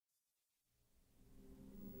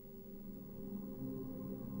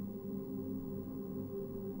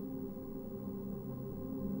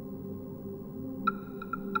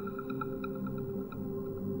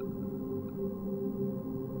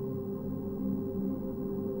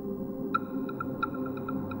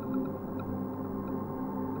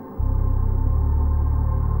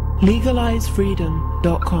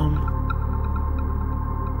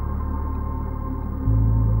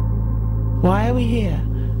LegalizeFreedom.com. Why are we here?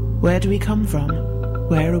 Where do we come from?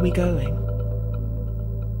 Where are we going?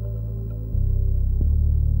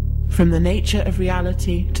 From the nature of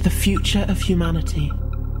reality to the future of humanity.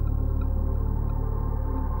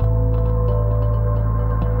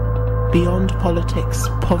 Beyond politics,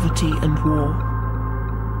 poverty and war.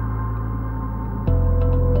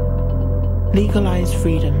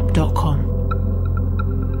 LegalizeFreedom.com.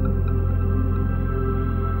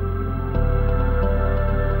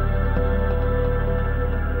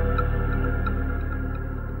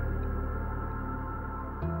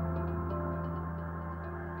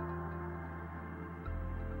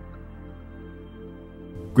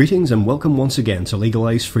 Greetings and welcome once again to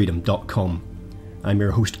LegalizeFreedom.com. I'm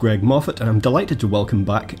your host Greg Moffat and I'm delighted to welcome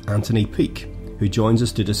back Anthony Peake, who joins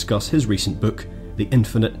us to discuss his recent book, The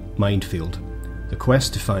Infinite Mindfield, The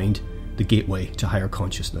Quest to Find the Gateway to Higher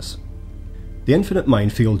Consciousness. The Infinite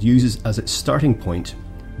Mindfield uses as its starting point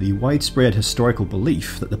the widespread historical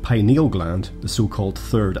belief that the pineal gland, the so-called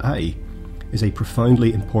third eye, is a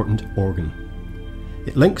profoundly important organ.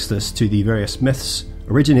 It links this to the various myths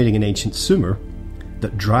originating in ancient Sumer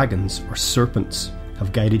that dragons or serpents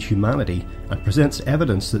have guided humanity and presents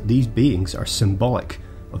evidence that these beings are symbolic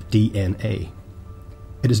of DNA.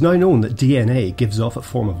 It is now known that DNA gives off a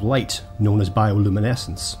form of light known as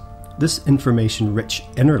bioluminescence. This information-rich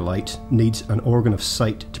inner light needs an organ of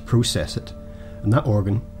sight to process it, and that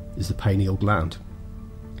organ is the pineal gland.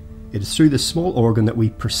 It is through this small organ that we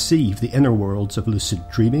perceive the inner worlds of lucid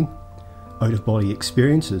dreaming, out-of-body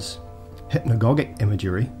experiences, hypnagogic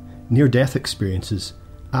imagery, near-death experiences,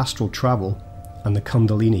 astral travel, and the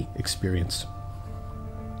kundalini experience.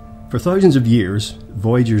 For thousands of years,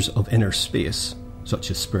 voyagers of inner space,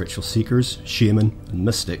 such as spiritual seekers, shaman, and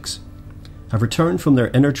mystics, have returned from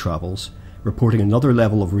their inner travels, reporting another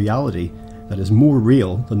level of reality that is more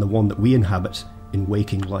real than the one that we inhabit in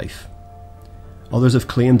waking life. Others have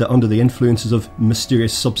claimed that under the influences of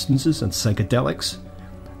mysterious substances and psychedelics,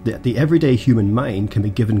 that the everyday human mind can be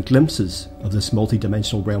given glimpses of this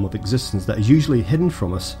multidimensional realm of existence that is usually hidden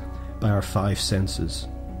from us by our five senses.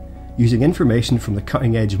 Using information from the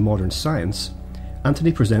cutting edge of modern science,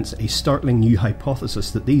 Anthony presents a startling new hypothesis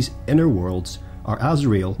that these inner worlds are as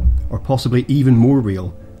real, or possibly even more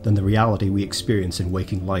real, than the reality we experience in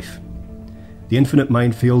waking life. The Infinite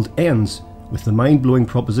Mindfield ends with the mind-blowing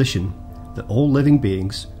proposition that all living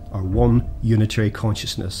beings are one unitary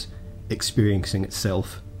consciousness experiencing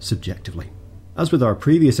itself subjectively. As with our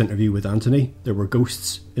previous interview with Anthony, there were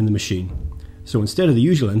ghosts in the machine. So instead of the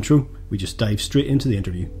usual intro, we just dive straight into the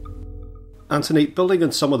interview. Anthony, building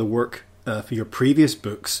on some of the work for your previous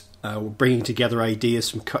books, bringing together ideas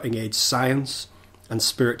from cutting-edge science and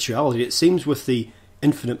spirituality, it seems with the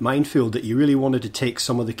Infinite Mindfield that you really wanted to take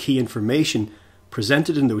some of the key information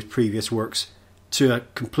presented in those previous works to a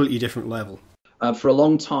completely different level. For a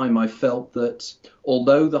long time, I felt that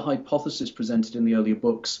although the hypothesis presented in the earlier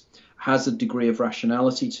books has a degree of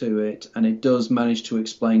rationality to it, and it does manage to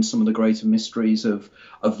explain some of the greater mysteries of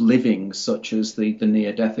living, such as the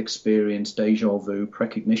near-death experience, deja vu,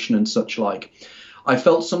 precognition, and such like, I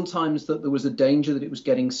felt sometimes that there was a danger that it was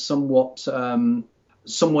getting somewhat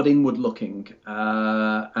inward-looking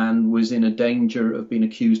and was in a danger of being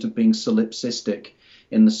accused of being solipsistic,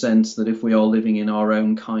 in the sense that if we are living in our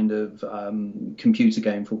own kind of computer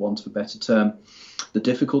game, for want of a better term, the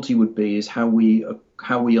difficulty would be is how we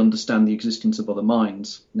understand the existence of other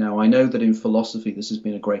minds. Now, I know that in philosophy this has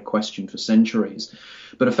been a great question for centuries,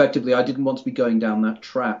 but effectively I didn't want to be going down that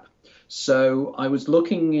trap. So I was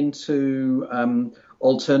looking into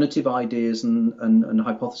alternative ideas and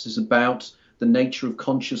hypotheses about the nature of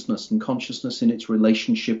consciousness and consciousness in its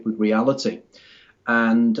relationship with reality.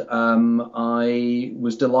 And I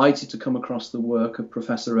was delighted to come across the work of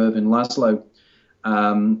Professor Ervin Laszlo.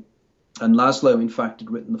 And Laszlo, in fact,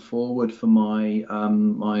 had written the foreword for my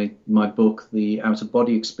book, The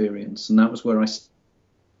Out-of-Body Experience. And that was where I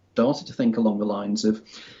started to think along the lines of,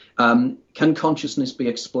 can consciousness be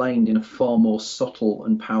explained in a far more subtle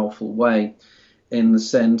and powerful way, in the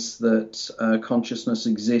sense that consciousness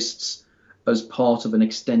exists as part of an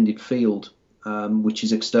extended field, which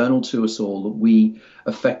is external to us all, that we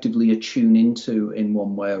effectively attune into in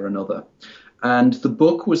one way or another. And the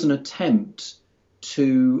book was an attempt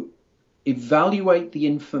to evaluate the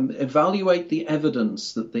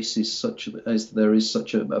evidence that this is such as there is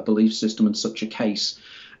such a belief system and such a case.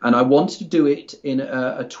 And I wanted to do it in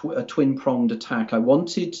a twin-pronged attack. I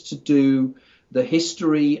wanted to do the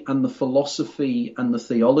history and the philosophy and the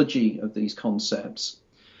theology of these concepts,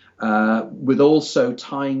 with also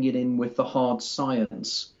tying it in with the hard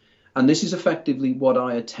science, And this is effectively what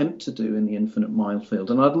I attempt to do in the Infinite Mindfield.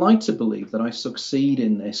 And I'd like to believe that I succeed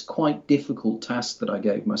in this quite difficult task that I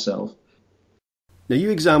gave myself. Now, you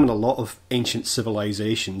examine a lot of ancient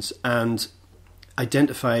civilizations and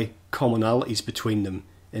identify commonalities between them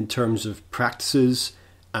in terms of practices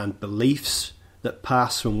and beliefs that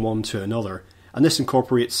pass from one to another. And this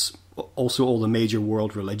incorporates also all the major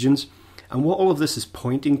world religions. And what all of this is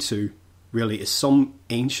pointing to, really, is some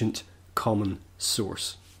ancient common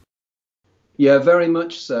source. Yeah, very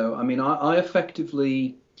much so. I mean, I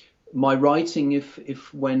effectively, my writing,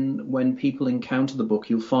 if when people encounter the book,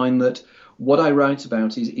 you'll find that what I write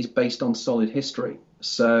about is based on solid history.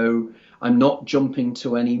 So I'm not jumping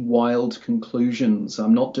to any wild conclusions.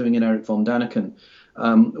 I'm not doing an Eric von Daniken.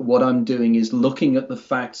 What I'm doing is looking at the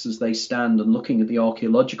facts as they stand and looking at the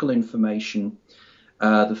archaeological information,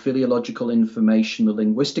 the philological information, the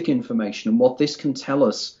linguistic information, and what this can tell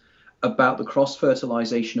us about the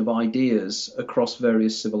cross-fertilization of ideas across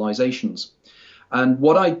various civilizations. And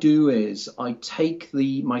what I do is I take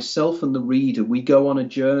myself and the reader, we go on a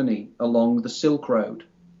journey along the Silk Road.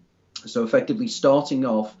 So effectively starting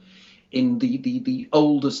off in the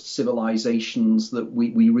oldest civilizations that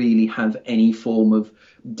we really have any form of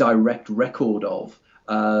direct record of,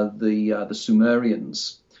 the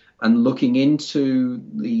Sumerians, and looking into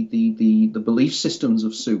the belief systems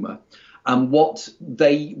of Sumer and what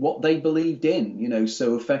they believed in,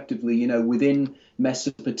 so effectively, within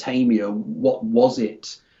Mesopotamia, what was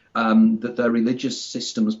it that their religious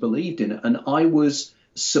systems believed in? And I was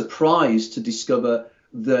surprised to discover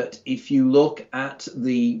that if you look at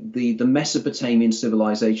the Mesopotamian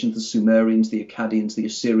civilizations, the Sumerians, the Akkadians, the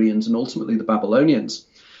Assyrians, and ultimately the Babylonians,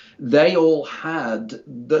 they all had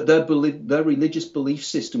their religious belief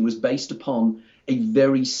system was based upon a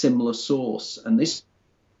very similar source, and this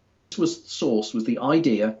source was the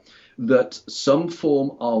idea that some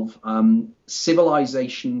form of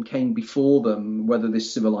civilization came before them, whether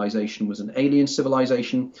this civilization was an alien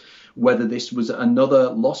civilization, whether this was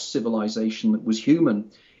another lost civilization that was human,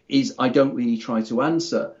 is I don't really try to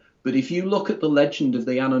answer. But if you look at the legend of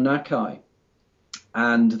the Anunnaki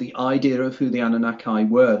and the idea of who the Anunnaki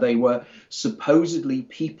were, they were supposedly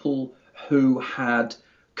people who had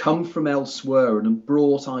come from elsewhere and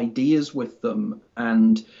brought ideas with them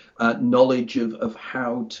and knowledge of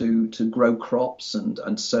how to grow crops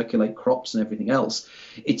and circulate crops and everything else.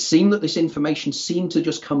 It seemed that this information seemed to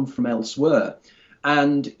just come from elsewhere.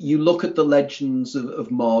 And you look at the legends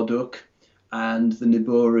of Marduk and the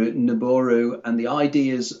Nibiru and the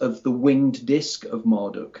ideas of the winged disc of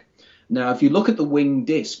Marduk. Now, if you look at the winged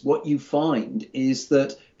disc, what you find is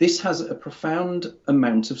that this has a profound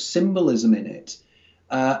amount of symbolism in it.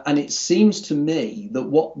 And it seems to me that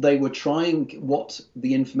what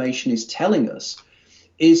the information is telling us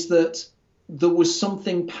is that there was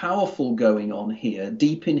something powerful going on here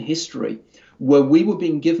deep in history where we were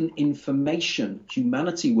being given information,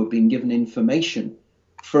 humanity were being given information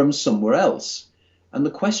from somewhere else. And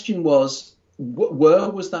the question was, where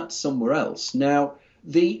was that somewhere else? Now,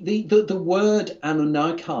 the word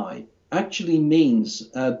Anunnaki actually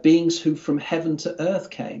means beings who from heaven to earth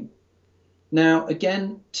came. Now,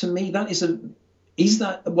 again, to me, I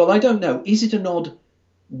don't know. Is it an odd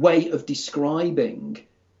way of describing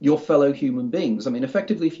your fellow human beings? I mean,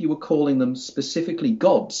 effectively, if you were calling them specifically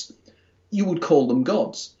gods, you would call them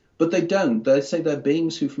gods, but they don't. They say they're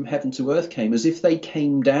beings who from heaven to earth came, as if they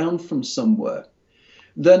came down from somewhere.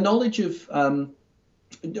 Their knowledge of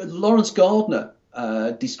Lawrence Gardner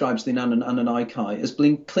describes the Anunnaki as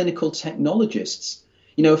being clinical technologists.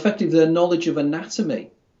 Effectively, their knowledge of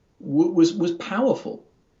anatomy was powerful.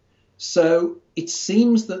 So it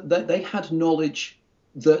seems that they had knowledge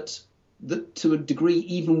that to a degree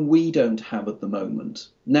even we don't have at the moment.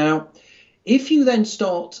 Now, if you then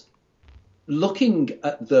start looking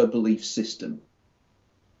at their belief system,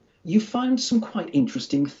 you find some quite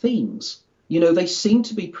interesting themes. They seem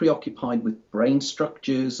to be preoccupied with brain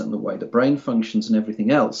structures and the way the brain functions and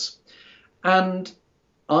everything else. And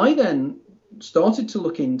I then started to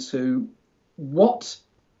look into what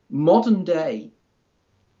modern day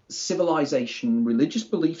civilization, religious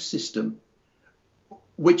belief system,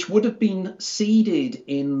 which would have been seeded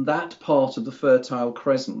in that part of the Fertile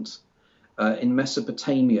Crescent in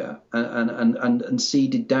Mesopotamia and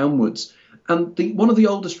seeded downwards. And one of the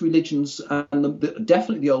oldest religions, and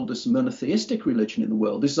definitely the oldest monotheistic religion in the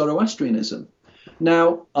world, is Zoroastrianism.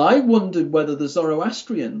 Now, I wondered whether the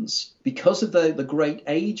Zoroastrians, because of the great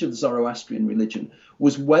age of Zoroastrian religion,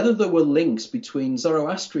 was whether there were links between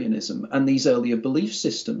Zoroastrianism and these earlier belief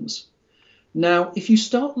systems. Now, if you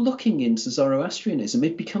start looking into Zoroastrianism,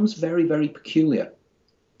 it becomes very, very peculiar,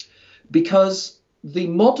 because the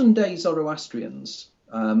modern day Zoroastrians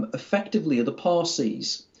effectively are the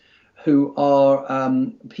Parsis, who are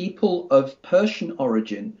people of Persian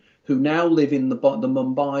origin who now live in the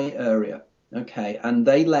Mumbai area. Okay, and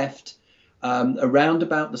they left around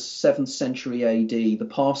about the 7th century AD. The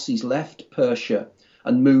Parsis left Persia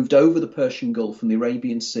and moved over the Persian Gulf and the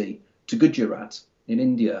Arabian Sea to Gujarat in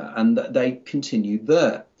India, and they continued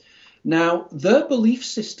there. Now, their belief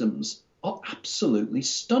systems are absolutely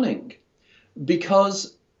stunning,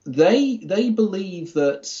 because they believe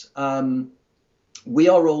that we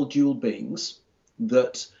are all dual beings,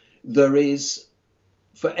 that there is,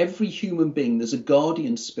 for every human being, there's a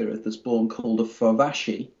guardian spirit that's born called a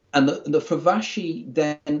Fravashi, and the Fravashi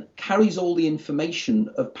then carries all the information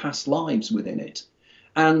of past lives within it.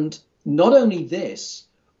 And not only this,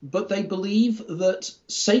 but they believe that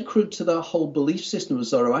sacred to their whole belief system of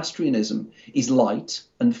Zoroastrianism is light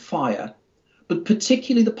and fire, but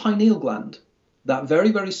particularly the pineal gland, that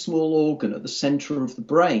very, very small organ at the center of the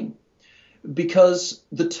brain. Because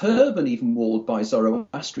the turban, even worn by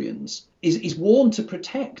Zoroastrians, is worn to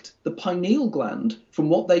protect the pineal gland from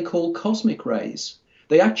what they call cosmic rays.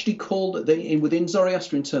 They actually call it, within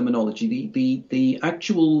Zoroastrian terminology, the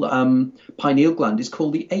actual pineal gland is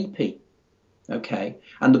called the AP. Okay,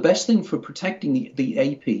 and the best thing for protecting the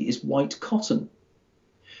AP is white cotton.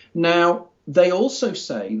 Now, they also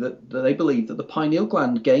say that they believe that the pineal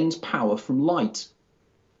gland gains power from light.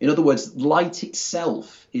 In other words, light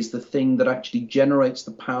itself is the thing that actually generates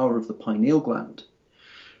the power of the pineal gland.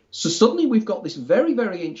 So suddenly we've got this very,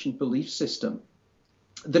 very ancient belief system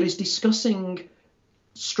that is discussing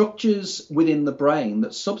structures within the brain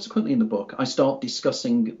that subsequently in the book I start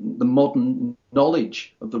discussing the modern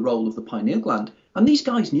knowledge of the role of the pineal gland. And these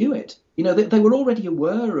guys knew it. You know, they were already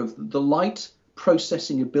aware of the light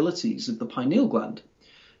processing abilities of the pineal gland.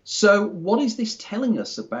 So what is this telling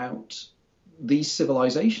us about these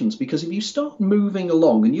civilizations? Because if you start moving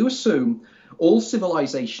along and you assume all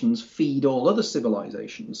civilizations feed all other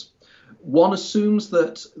civilizations, one assumes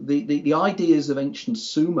that the ideas of ancient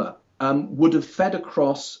Sumer would have fed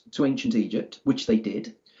across to ancient Egypt, which they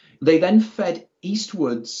did. They then fed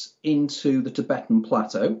eastwards into the Tibetan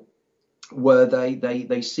plateau, where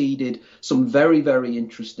they seeded some very, very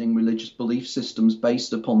interesting religious belief systems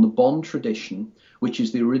based upon the Bon tradition, which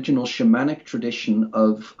is the original shamanic tradition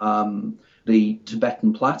of the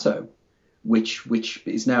Tibetan plateau, which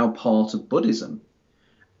is now part of Buddhism.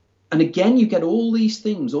 And again, you get all these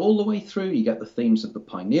themes all the way through. You get the themes of the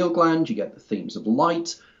pineal gland, you get the themes of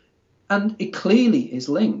light, and it clearly is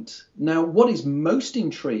linked. Now, what is most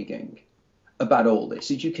intriguing about all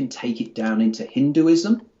this is you can take it down into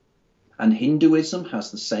Hinduism, and Hinduism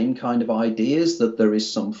has the same kind of ideas, that there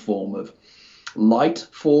is some form of light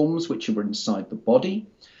forms which are inside the body.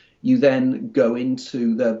 You then go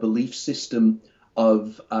into their belief system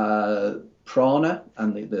of prana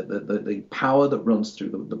and the power that runs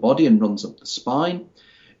through the body and runs up the spine.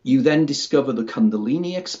 You then discover the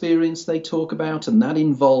kundalini experience they talk about, and that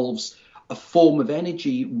involves a form of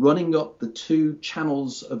energy running up the two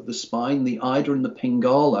channels of the spine, the Ida and the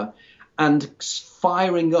Pingala, and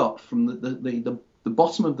firing up from the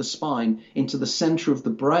bottom of the spine into the center of the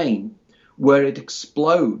brain, where it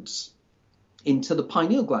explodes into the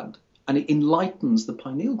pineal gland, and it enlightens the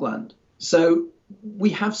pineal gland. So we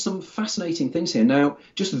have some fascinating things here. Now,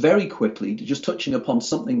 just very quickly, just touching upon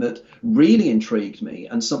something that really intrigued me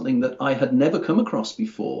and something that I had never come across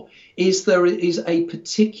before, is there is a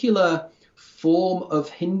particular form of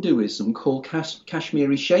Hinduism called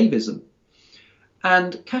Kashmiri Shaivism.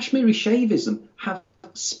 And Kashmiri Shaivism have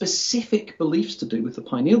specific beliefs to do with the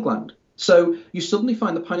pineal gland. So you suddenly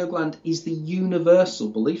find the pineal gland is the universal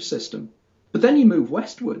belief system. But then you move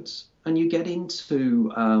westwards and you get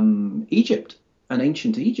into Egypt and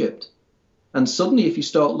ancient Egypt. And suddenly, if you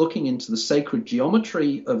start looking into the sacred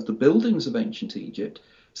geometry of the buildings of ancient Egypt,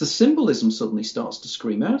 the symbolism suddenly starts to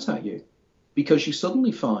scream out at you, because you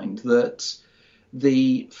suddenly find that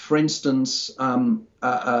for instance, an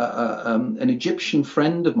Egyptian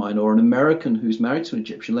friend of mine, or an American who's married to an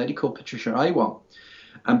Egyptian lady called Patricia Awan,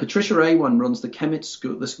 and Patricia Awan runs the Kemet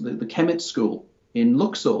school, the Kemet school in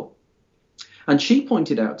Luxor. And she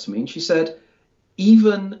pointed out to me, and she said,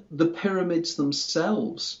 even the pyramids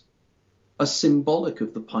themselves are symbolic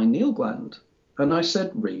of the pineal gland. And I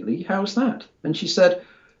said, really? How's that? And she said,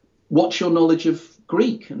 what's your knowledge of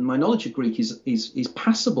Greek? And my knowledge of Greek is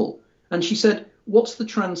passable. And she said, what's the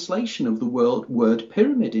translation of the word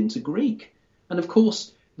pyramid into Greek? And of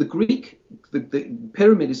course, the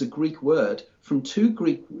pyramid is a Greek word from two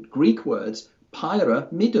Greek words,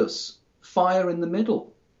 pyra, midus, fire in the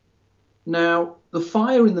middle. Now, the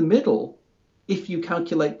fire in the middle if you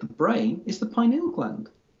calculate the brain, is the pineal gland.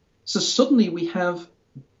 So suddenly we have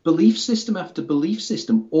belief system after belief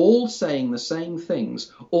system, all saying the same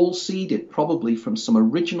things, all seeded probably from some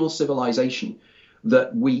original civilization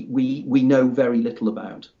that we know very little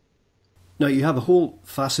about. Now, you have a whole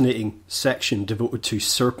fascinating section devoted to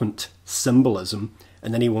serpent symbolism,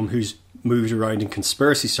 and anyone who's moved around in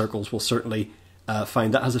conspiracy circles will certainly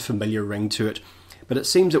find that has a familiar ring to it. But it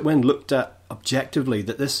seems that when looked at objectively,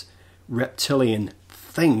 that this reptilian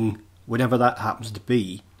thing, whatever that happens to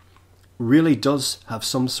be, really does have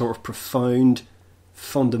some sort of profound,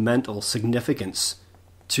 fundamental significance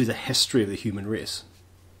to the history of the human race.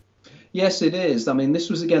 Yes, it is. I mean, this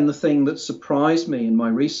was, again, the thing that surprised me in my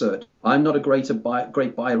research. I'm not a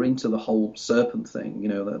great buyer into the whole serpent thing,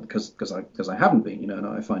 because I haven't been, and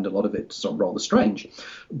I find a lot of it sort of rather strange.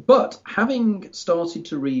 But having started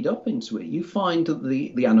to read up into it, you find that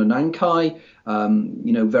the Anunnaki,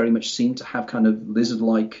 very much seem to have kind of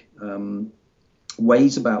lizard-like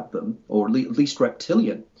ways about them, or at least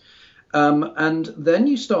reptilian. And then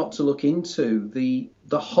you start to look into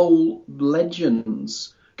the whole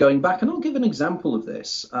legends going back, and I'll give an example of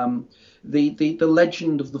this. The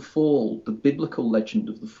legend of the fall, the biblical legend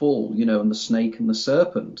of the fall, and the snake and the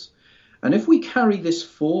serpent. And if we carry this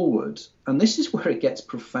forward, and this is where it gets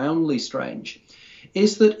profoundly strange,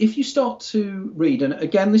 is that if you start to read, and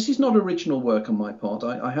again, this is not original work on my part.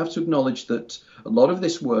 I have to acknowledge that a lot of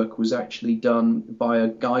this work was actually done by a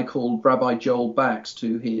guy called Rabbi Joel Baxt,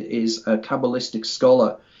 who is a Kabbalistic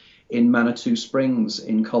scholar in Manitou Springs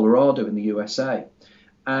in Colorado in the USA.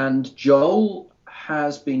 And Joel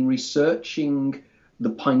has been researching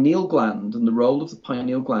the pineal gland and the role of the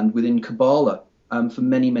pineal gland within Kabbalah for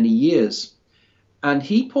many, many years. And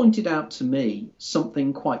he pointed out to me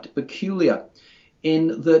something quite peculiar,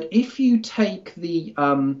 in that if you take the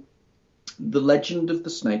legend of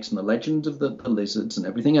the snakes and the legend of the lizards and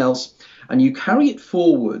everything else, and you carry it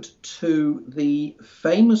forward to the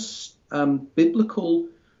famous biblical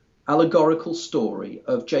allegorical story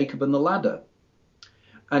of Jacob and the ladder.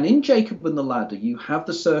 And in Jacob and the ladder, you have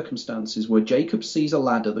the circumstances where Jacob sees a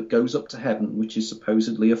ladder that goes up to heaven, which is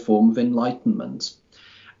supposedly a form of enlightenment.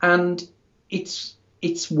 And it's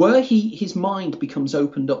where his mind becomes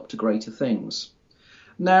opened up to greater things.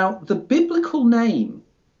 Now, the biblical name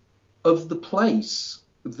of the place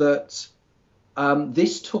that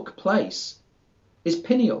this took place is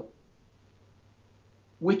pineal,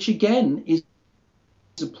 which again is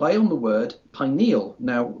a play on the word pineal.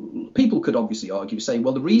 Now, people could obviously argue, say,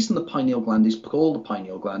 well, the reason the pineal gland is called the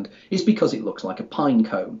pineal gland is because it looks like a pine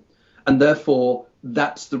cone, and therefore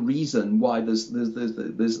that's the reason why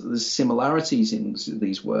there's similarities in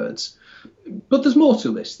these words. But there's more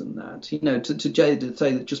to this than that. To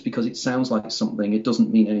say that just because it sounds like something, it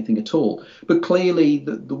doesn't mean anything at all. But clearly,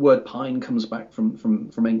 the word pine comes back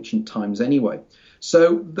from ancient times anyway.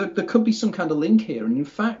 So there could be some kind of link here. And in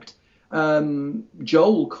fact,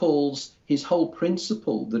 Joel calls his whole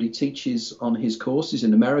principle that he teaches on his courses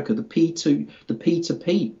in America the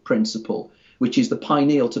P2P principle, which is the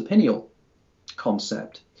pineal to pineal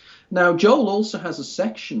concept. Now, Joel also has a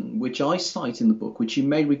section, which I cite in the book, which you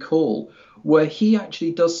may recall, where he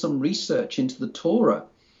actually does some research into the Torah,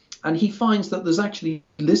 and he finds that there's actually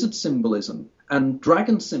lizard symbolism and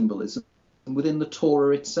dragon symbolism within the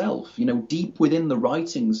Torah itself. Deep within the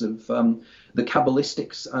writings of the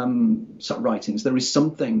Kabbalistic writings, there is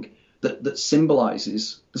something that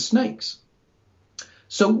symbolizes the snakes.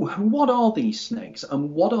 So what are these snakes,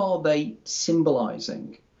 and what are they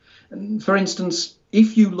symbolizing? And for instance,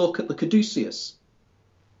 if you look at the caduceus,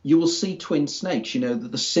 you will see twin snakes.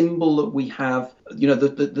 The symbol that we have,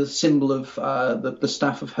 the symbol of the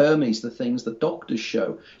staff of Hermes, the things that doctors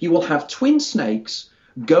show. You will have twin snakes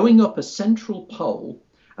going up a central pole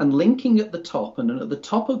and linking at the top, and at the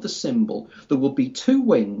top of the symbol there will be two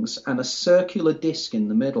wings and a circular disc in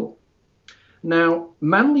the middle. Now,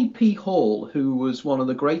 Manly P. Hall, who was one of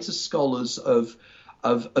the greatest scholars of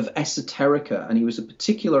esoterica, and he was a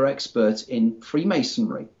particular expert in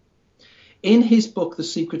Freemasonry, in his book The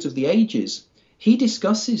Secret of the Ages, he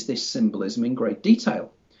discusses this symbolism in great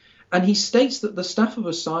detail, and he states that the staff of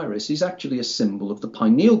Osiris is actually a symbol of the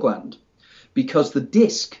pineal gland, because the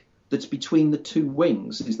disc that's between the two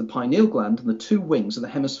wings is the pineal gland, and the two wings are the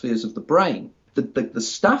hemispheres of the brain. The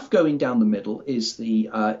staff going down the middle is the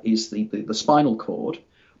spinal cord.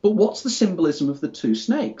 But what's the symbolism of the two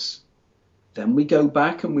snakes? Then we go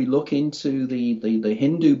back and we look into the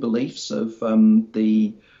Hindu beliefs of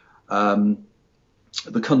the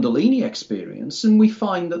kundalini experience, and we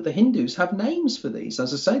find that the Hindus have names for these.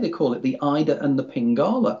 As I say, they call it the Ida and the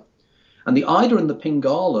Pingala. And the Ida and the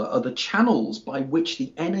Pingala are the channels by which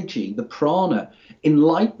the energy, the prana,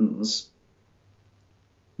 enlightens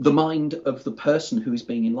the mind of the person who is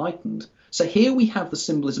being enlightened. So here we have the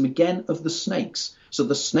symbolism again of the snakes. So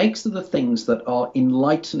the snakes are the things that are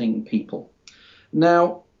enlightening people.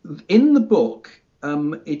 Now, in the book,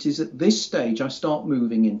 it is at this stage I start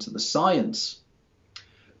moving into the science.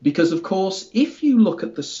 Because, of course, if you look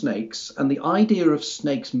at the snakes and the idea of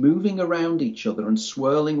snakes moving around each other and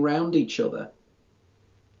swirling around each other,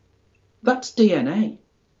 that's DNA.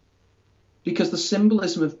 Because the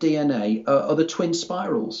symbolism of DNA are the twin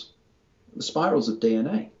spirals, the spirals of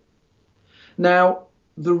DNA. Now,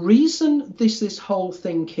 the reason this whole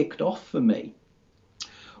thing kicked off for me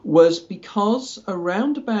was because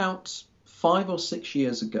around about 5 or 6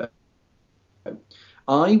 years ago,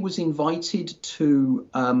 I was invited to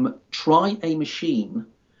try a machine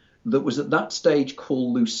that was at that stage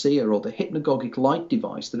called Lucia, or the hypnagogic light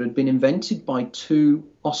device, that had been invented by two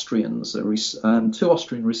Austrian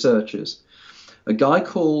researchers. A guy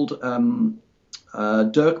called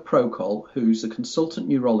Dirk Prokol, who's a consultant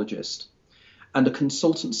neurologist, and a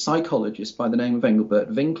consultant psychologist by the name of Engelbert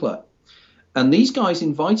Winkler. And these guys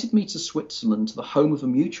invited me to Switzerland, to the home of a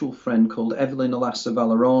mutual friend called Evelyn Alassa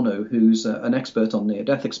Valerano, who's an expert on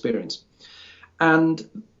near-death experience.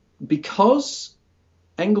 And because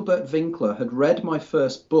Engelbert Winkler had read my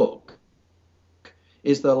first book,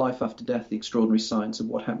 Is There Life After Death? The Extraordinary Science of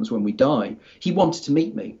What Happens When We Die, he wanted to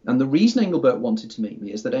meet me. And the reason Engelbert wanted to meet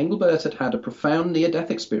me is that Engelbert had had a profound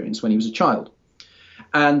near-death experience when he was a child.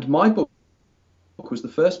 And my book was the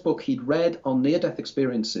first book he'd read on near-death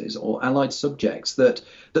experiences or allied subjects that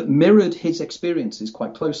mirrored his experiences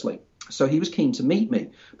quite closely. So he was keen to meet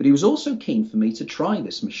me, but he was also keen for me to try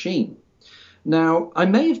this machine. Now, I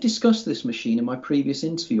may have discussed this machine in my previous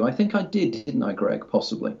interview. I think I did, didn't I, Greg?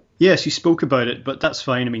 Possibly. Yes, you spoke about it, but that's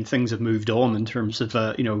fine. I mean, things have moved on in terms of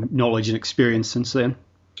knowledge and experience since then.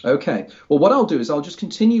 Okay. Well, what I'll do is I'll just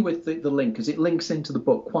continue with the link, because it links into the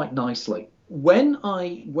book quite nicely. When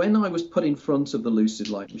I was put in front of the lucid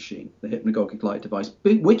light machine, the hypnagogic light device,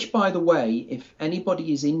 which, by the way, if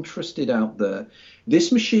anybody is interested out there,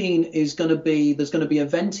 this machine is going to be, there's going to be an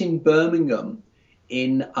event in Birmingham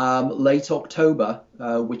in late October,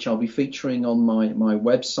 which I'll be featuring on my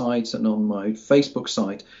website and on my Facebook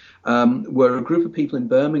site, where a group of people in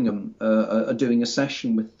Birmingham are doing a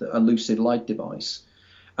session with a lucid light device.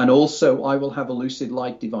 And also, I will have a lucid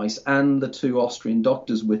light device and the two Austrian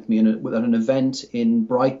doctors with me at an event in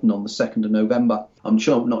Brighton on the 2nd of November. I'm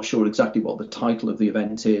not sure exactly what the title of the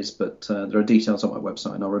event is, but there are details on my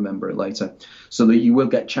website, and I'll remember it later. So that you will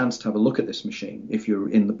get a chance to have a look at this machine if you're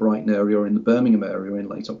in the Brighton area or in the Birmingham area in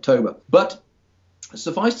late October. But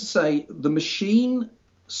suffice to say, the machine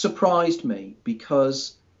surprised me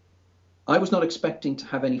because I was not expecting to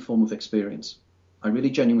have any form of experience. I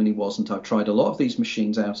really genuinely wasn't. I've tried a lot of these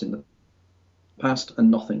machines out in the past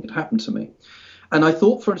and nothing had happened to me. And I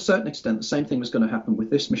thought for a certain extent the same thing was going to happen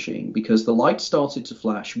with this machine, because the light started to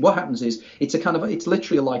flash. What happens is it's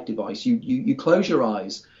literally a light device. You close your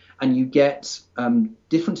eyes and you get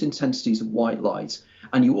different intensities of white light,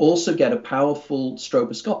 and you also get a powerful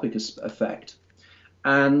stroboscopic effect.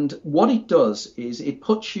 And what it does is it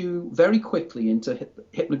puts you very quickly into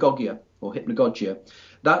hypnagogia or hypnagogia.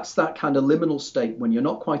 That's that kind of liminal state when you're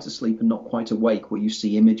not quite asleep and not quite awake, where you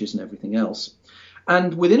see images and everything else.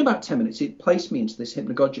 And within about 10 minutes, it placed me into this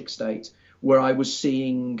hypnagogic state where I was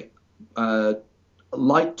seeing a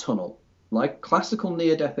light tunnel, like classical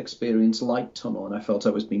near-death experience, light tunnel. And I felt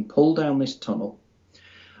I was being pulled down this tunnel.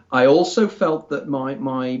 I also felt that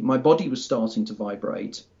my body was starting to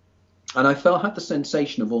vibrate. And I had the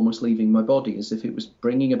sensation of almost leaving my body, as if it was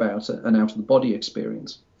bringing about an out-of-the-body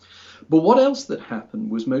experience. But what else that happened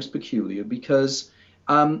was most peculiar, because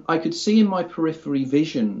I could see in my periphery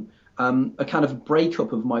vision a kind of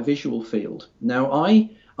breakup of my visual field. Now,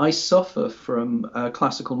 I suffer from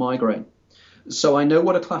classical migraine. So I know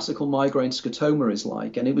what a classical migraine scotoma is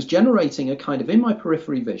like. And it was generating a kind of, in my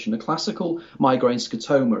periphery vision, a classical migraine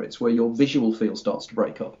scotoma. It's where your visual field starts to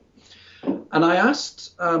break up. And I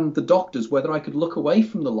asked the doctors whether I could look away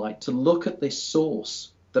from the light to look at this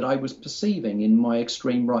source that I was perceiving in my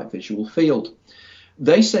extreme right visual field.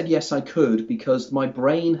 They said yes, I could, because my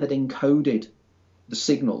brain had encoded the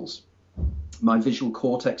signals. My visual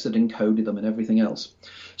cortex had encoded them and everything else.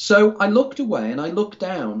 So I looked away and I looked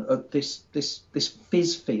down at this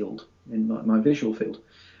fizz field in my visual field.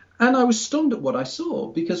 And I was stunned at what I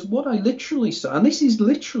saw, because what I literally saw, and this is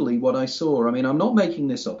literally what I saw, I mean, I'm not making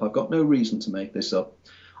this up, I've got no reason to make this up.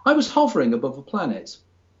 I was hovering above a planet,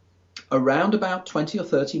 around about 20 or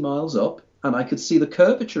 30 miles up, and I could see the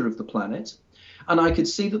curvature of the planet, And I could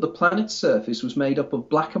see that the planet's surface was made up of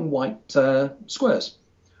black and white squares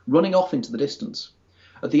running off into the distance.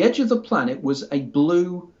 At the edge of the planet was a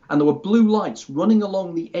blue, and there were blue lights running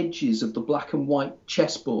along the edges of the black and white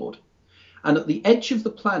chessboard. And at the edge of the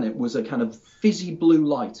planet was a kind of fizzy blue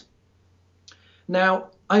light. Now,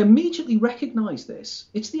 I immediately recognized this.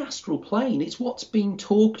 It's the astral plane. It's what's been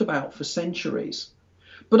talked about for centuries.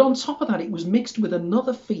 But on top of that, it was mixed with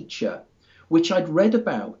another feature which I'd read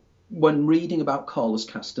about when reading about Carlos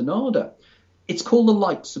Castaneda. It's called the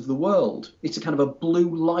lights of the world. It's a kind of a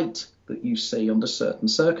blue light that you see under certain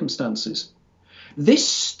circumstances. This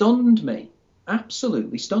stunned me,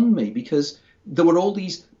 absolutely stunned me, because there were all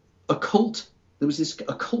these there was this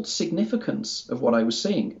occult significance of what I was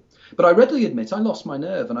seeing. But I readily admit I lost my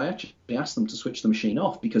nerve, and I actually asked them to switch the machine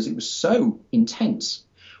off because it was so intense.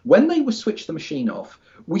 When they were switched the machine off,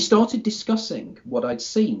 we started discussing what I'd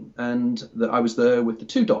seen, and that I was there with the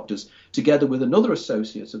two doctors, together with another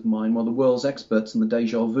associate of mine, one of the world's experts in the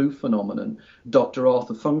déjà vu phenomenon, Dr.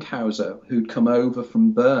 Arthur Funkhauser, who'd come over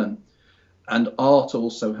from Bern, and Art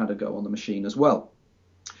also had a go on the machine as well.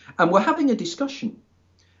 And we're having a discussion.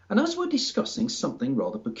 And as we're discussing, something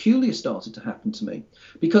rather peculiar started to happen to me,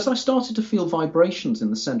 because I started to feel vibrations in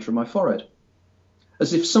the center of my forehead,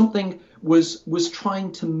 as if something was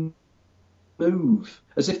trying to move,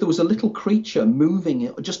 as if there was a little creature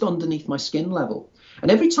moving just underneath my skin level.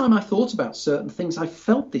 And every time I thought about certain things, I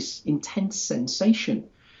felt this intense sensation.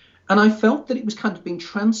 And I felt that it was kind of being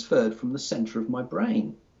transferred from the center of my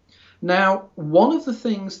brain. Now, one of the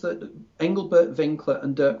things that Engelbert Winkler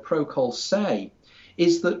and Dirk Prokol say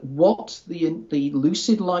is that what the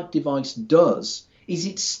lucid light device does is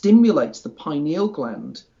it stimulates the pineal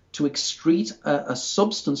gland to excrete a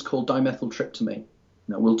substance called dimethyltryptamine.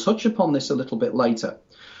 Now, we'll touch upon this a little bit later.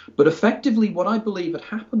 But effectively, what I believe had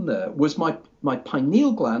happened there was my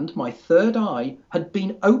pineal gland, my third eye, had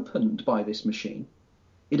been opened by this machine.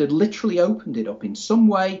 It had literally opened it up in some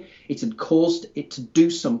way. It had caused it to do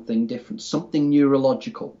something different, something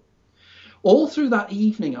neurological. All through that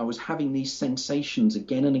evening, I was having these sensations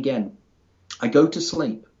again and again. I go to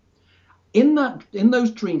sleep. In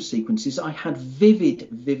those dream sequences, I had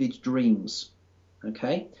vivid dreams.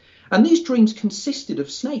 Okay? And these dreams consisted of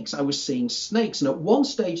snakes. I was seeing snakes. And at one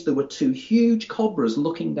stage, there were two huge cobras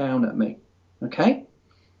looking down at me. Okay?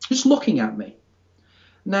 Just looking at me.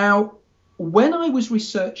 Now, when I was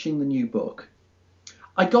researching the new book,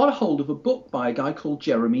 I got a hold of a book by a guy called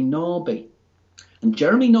Jeremy Narby. And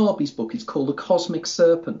Jeremy Narby's book is called The Cosmic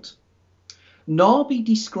Serpent. Narby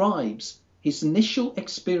describes his initial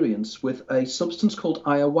experience with a substance called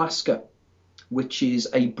ayahuasca, which is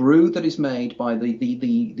a brew that is made by the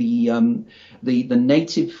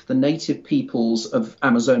native peoples of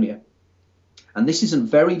Amazonia. And this is a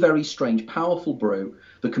very, very strange, powerful brew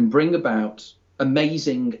that can bring about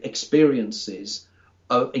amazing experiences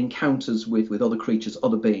of encounters with other creatures,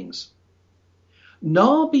 other beings.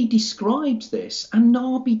 Narby describes this, and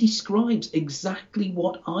Narby describes exactly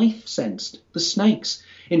what I sensed, the snakes.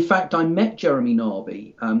 In fact, I met Jeremy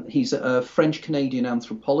Narby. He's a French-Canadian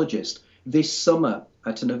anthropologist this summer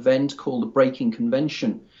at an event called the Breaking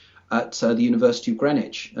Convention at the University of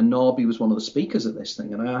Greenwich. And Narby was one of the speakers at this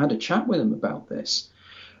thing, and I had a chat with him about this.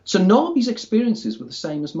 So Narby's experiences were the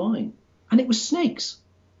same as mine, and it was snakes.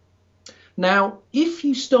 Now, if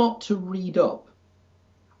you start to read up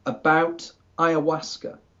about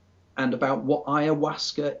ayahuasca and about what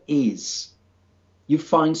ayahuasca is, you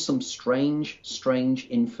find some strange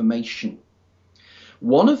information.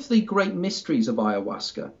 One of the great mysteries of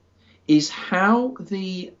ayahuasca is how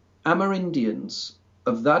the Amerindians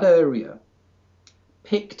of that area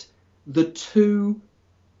picked the two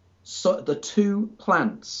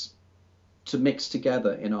plants to mix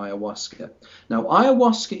together in ayahuasca. Now,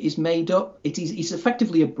 ayahuasca is made up, it's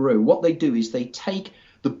effectively a brew. What they do is they take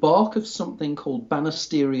the bark of something called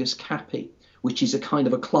Banisterius capi, which is a kind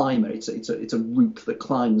of a climber. It's a root that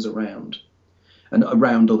climbs around and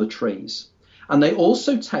around other trees. And they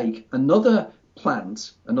also take another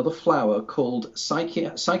plant, another flower called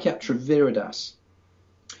Psychiatra viridas,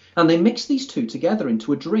 and they mix these two together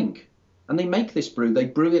into a drink. And they make this brew. They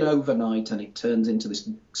brew it overnight, and it turns into this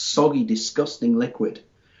soggy, disgusting liquid,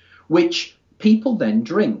 which people then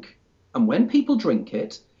drink. And when people drink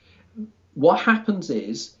it, what happens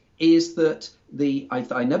is that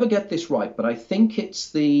I never get this right, but I think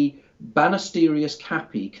it's the Banisterius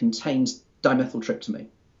capi contains dimethyltryptamine,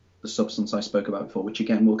 the substance I spoke about before, which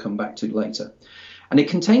again we'll come back to later. And it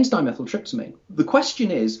contains dimethyltryptamine. The question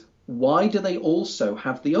is, why do they also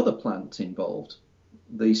have the other plant involved,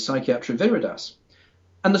 the Psychiatra viridas?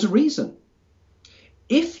 And there's a reason.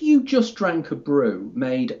 if you just drank a brew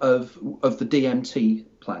made of the DMT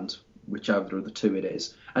plant, whichever of the two it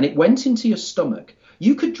is, and it went into your stomach,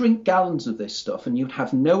 you could drink gallons of this stuff and you'd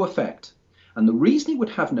have no effect. And the reason it would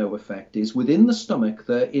have no effect is within the stomach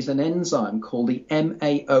there is an enzyme called the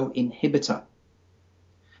MAO inhibitor,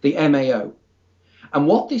 the MAO. And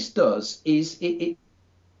what this does is it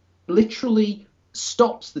literally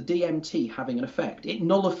stops the DMT having an effect. It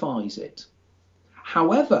nullifies it.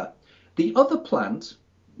 However, the other plant,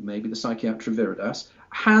 maybe the Psychiatra viridas,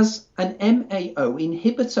 has an MAO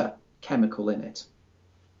inhibitor chemical in it.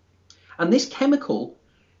 And this chemical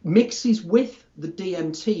mixes with the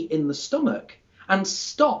DMT in the stomach and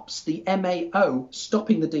stops the MAO,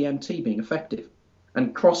 stopping the DMT being effective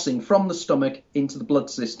and crossing from the stomach into the blood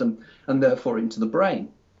system and therefore into the brain.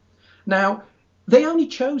 Now, they only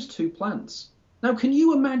chose 2 plants. Now, can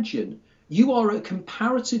you imagine you are a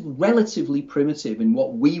relatively primitive in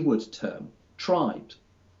what we would term tribe.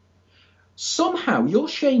 Somehow your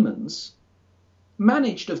shamans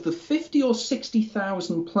managed, of the 50 or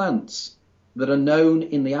 60,000 plants that are known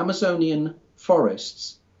in the Amazonian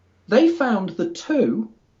forests, they found the 2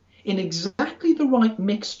 in exactly the right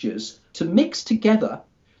mixtures to mix together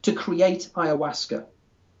to create ayahuasca.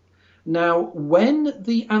 Now, when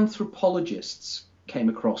the anthropologists came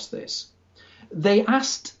across this, they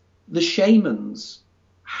asked the shamans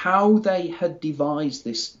how they had devised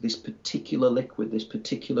this particular liquid, this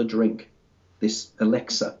particular drink, this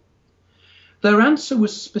elixir. Their answer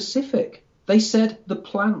was specific. They said the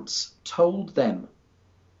plants told them.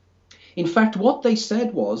 In fact, what they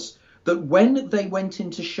said was that when they went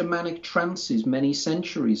into shamanic trances many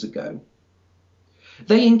centuries ago,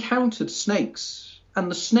 they encountered snakes, and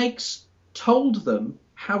the snakes told them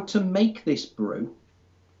how to make this brew.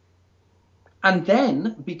 And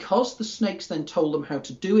then, because the snakes then told them how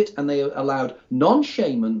to do it, and they allowed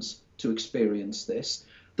non-shamans to experience this,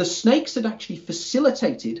 the snakes had actually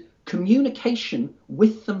facilitated communication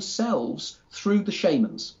with themselves through the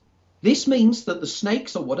shamans. This means that the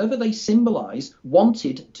snakes, or whatever they symbolize,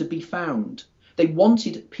 wanted to be found. They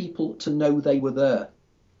wanted people to know they were there.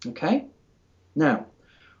 Okay? Now,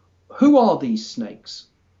 who are these snakes?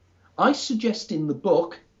 I suggest in the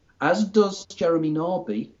book, as does Jeremy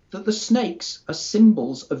Narby, that the snakes are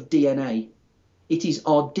symbols of DNA. It is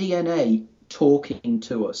our DNA talking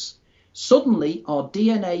to us. Suddenly, our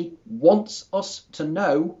DNA wants us to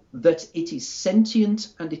know that it is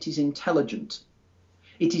sentient and it is intelligent.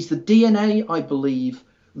 It is the DNA, I believe,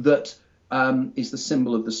 that is the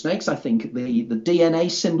symbol of the snakes. I think the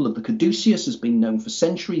DNA symbol of the caduceus has been known for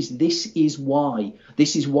centuries. This is why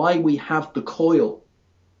we have the coil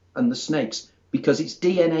and the snakes, because it's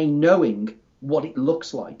DNA knowing what it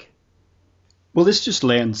looks like. Well, this just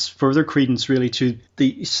lends further credence really to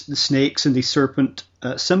the snakes and the serpent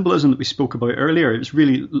symbolism that we spoke about earlier. It was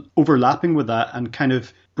really overlapping with that and kind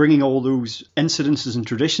of bringing all those incidences and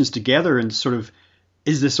traditions together and sort of,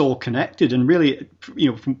 is this all connected? And really,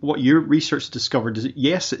 from what your research discovered,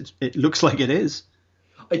 yes, it looks like it is.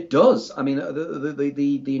 It does. I mean,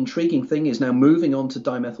 the intriguing thing is now moving on to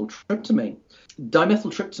dimethyltryptamine.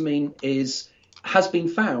 Dimethyltryptamine has been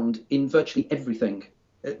found in virtually everything.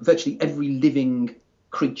 Virtually every living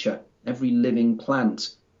creature, every living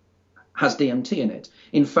plant has DMT in it.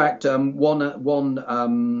 In fact,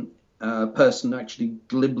 one person actually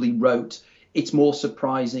glibly wrote, "It's more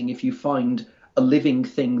surprising if you find a living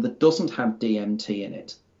thing that doesn't have DMT in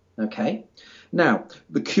it." Okay. Now,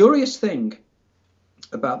 the curious thing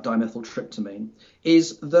about dimethyltryptamine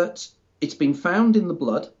is that it's been found in the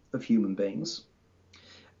blood of human beings.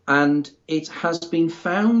 And it has been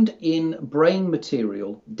found in brain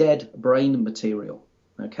material, dead brain material.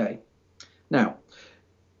 Okay. Now,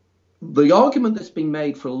 the argument that's been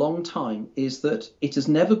made for a long time is that it has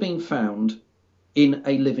never been found in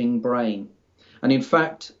a living brain. And in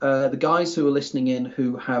fact, the guys who are listening in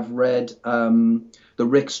who have read the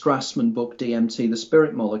Rick Strassman book, DMT, The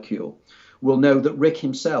Spirit Molecule, will know that Rick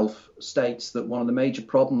himself states that one of the major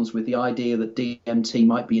problems with the idea that DMT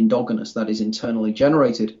might be endogenous, that is internally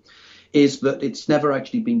generated, is that it's never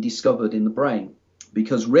actually been discovered in the brain.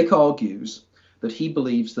 Because Rick argues that he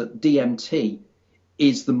believes that DMT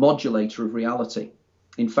is the modulator of reality.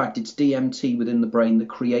 In fact, it's DMT within the brain that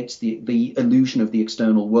creates the illusion of the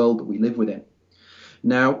external world that we live within.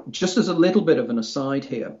 Now, just as a little bit of an aside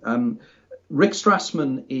here, Rick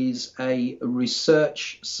Strassman is a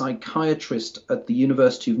research psychiatrist at the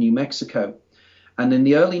University of New Mexico. And in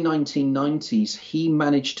the early 1990s, he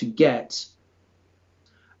managed to get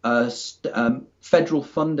federal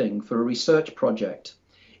funding for a research project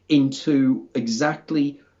into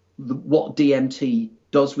exactly what DMT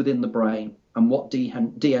does within the brain. and what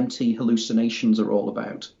DMT hallucinations are all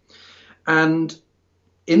about. And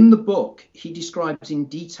in the book, he describes in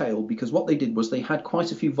detail, because what they did was they had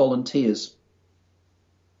quite a few volunteers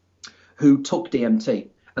who took DMT,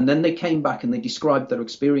 and then they came back and they described their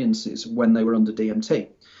experiences when they were under DMT.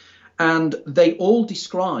 And they all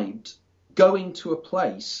described going to a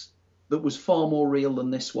place that was far more real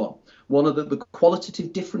than this one. One of the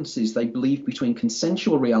qualitative differences they believed between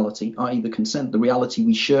consensual reality, i.e. the reality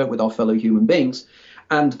we share with our fellow human beings,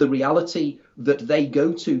 and the reality that they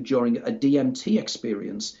go to during a DMT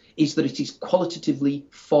experience is that it is qualitatively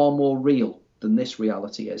far more real than this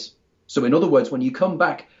reality is. So in other words, when you come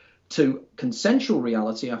back to consensual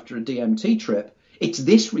reality after a DMT trip, it's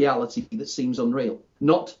this reality that seems unreal,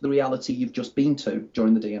 not the reality you've just been to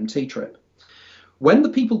during the DMT trip. When the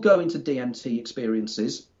people go into DMT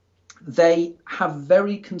experiences, they have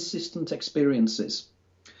very consistent experiences.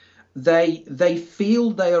 They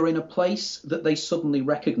feel they are in a place that they suddenly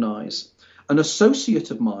recognize. An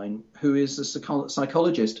associate of mine, who is a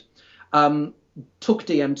psychologist, took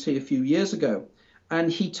DMT a few years ago,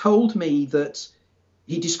 and he told me that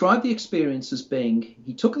he described the experience as being,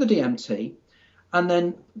 he took the DMT, and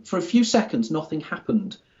then for a few seconds, nothing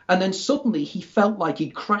happened. And then suddenly he felt like he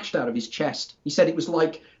crashed out of his chest. He said it was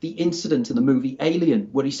like the incident in the movie Alien,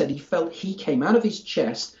 where he said he felt he came out of his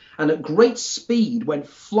chest and at great speed went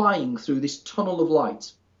flying through this tunnel of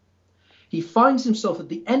light. He finds himself at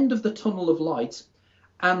the end of the tunnel of light,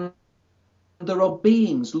 and there are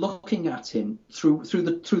beings looking at him through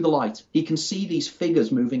the light. He can see these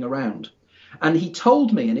figures moving around. And he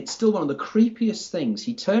told me, and it's still one of the creepiest things,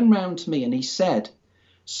 he turned round to me and he said,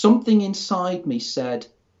 something inside me said,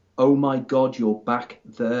 "Oh my God, you're back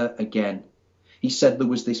there again." He said there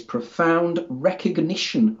was this profound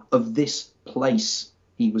recognition of this place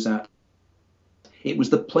he was at. It was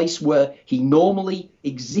the place where he normally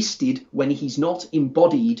existed when he's not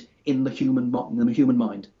embodied in the human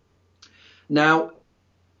mind. Now,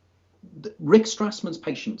 Rick Strassman's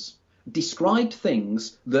patients described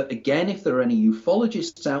things that, again, if there are any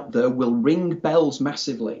ufologists out there, will ring bells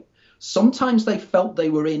massively. Sometimes they felt they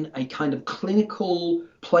were in a kind of clinical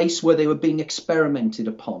place where they were being experimented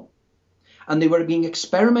upon. And they were being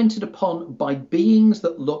experimented upon by beings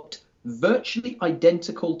that looked virtually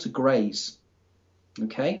identical to greys.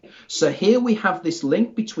 Okay, so here we have this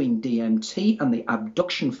link between DMT and the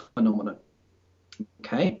abduction phenomenon.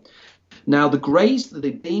 Okay, now the greys, the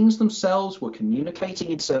beings themselves, were communicating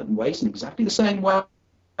in certain ways, in exactly the same way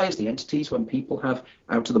as the entities when people have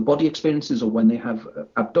out-of-the-body experiences or when they have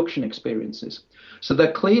abduction experiences. So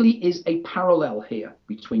there clearly is a parallel here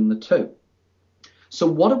between the two. So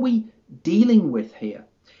what are we dealing with here?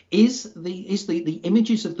 Is the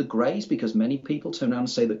images of the greys, because many people turn around and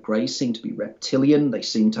say that greys seem to be reptilian, they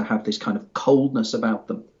seem to have this kind of coldness about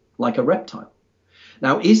them, like a reptile.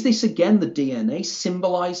 Now, is this again the DNA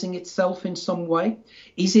symbolizing itself in some way?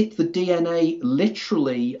 Is it the DNA,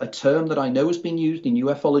 literally a term that I know has been used in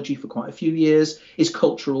ufology for quite a few years, is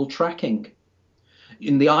cultural tracking?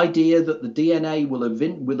 In the idea that the DNA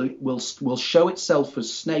will show itself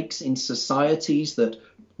as snakes in societies that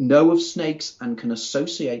know of snakes and can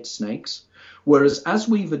associate snakes, whereas as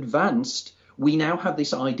we've advanced, we now have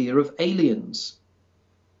this idea of aliens.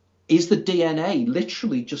 Is the DNA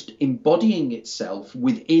literally just embodying itself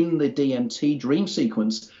within the DMT dream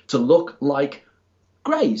sequence to look like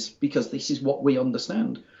greys? Because this is what we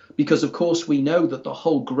understand. Because, of course, we know that the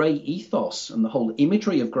whole grey ethos and the whole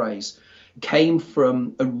imagery of greys came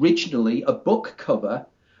from originally a book cover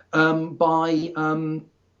by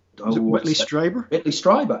Whitley Strieber? Whitley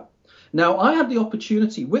Strieber. Now, I had the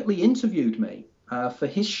opportunity, Whitley interviewed me for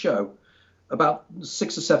his show about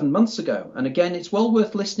 6 or 7 months ago. And again, it's well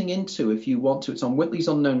worth listening into if you want to. It's on Whitley's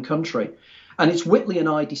Unknown Country. And it's Whitley and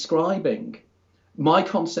I describing my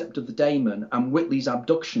concept of the daemon and Whitley's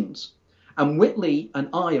abductions. And Whitley and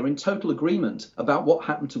I are in total agreement about what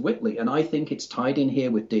happened to Whitley. And I think it's tied in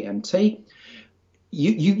here with DMT.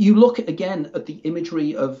 You look again at the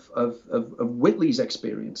imagery of Whitley's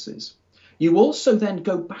experiences. You also then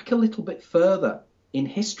go back a little bit further in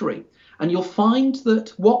history, and you'll find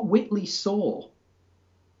that what Whitley saw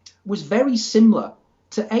was very similar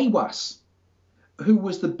to Awas, who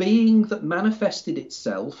was the being that manifested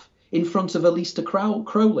itself in front of Aleister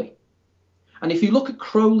Crowley. And if you look at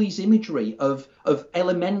Crowley's imagery of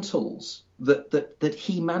elementals that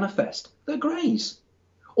he manifests, they're greys.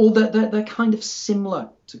 Or they're kind of similar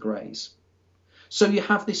to greys. So you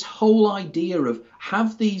have this whole idea of,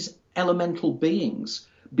 have these elemental beings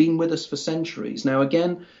been with us for centuries? Now,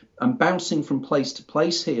 again, I'm bouncing from place to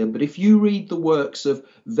place here, but if you read the works of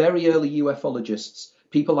very early ufologists,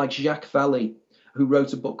 people like Jacques Vallée who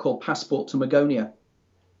wrote a book called Passport to Magonia.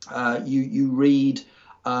 You read,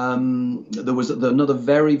 there was another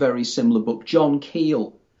very, very similar book, John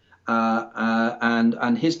Keel,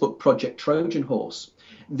 and his book Project Trojan Horse.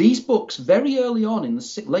 These books very early on in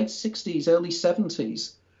the late 60s, early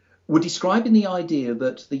 70s were describing the idea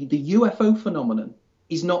that the UFO phenomenon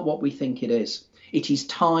is not what we think it is. It is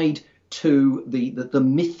tied to the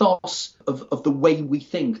mythos of the way we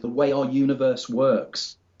think, the way our universe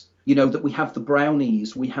works. You know, that we have the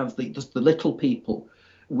brownies, we have the little people,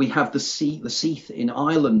 we have the Seath in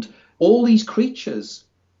Ireland. All these creatures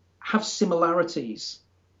have similarities.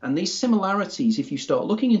 And these similarities, if you start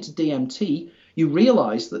looking into DMT, you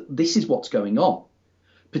realize that this is what's going on.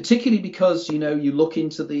 Particularly because, you know, you look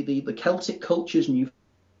into the Celtic cultures and you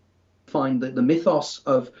find the mythos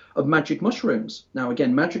of magic mushrooms. Now,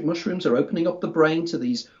 again, magic mushrooms are opening up the brain to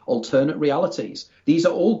these alternate realities. These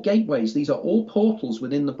are all gateways. These are all portals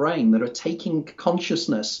within the brain that are taking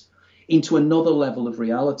consciousness into another level of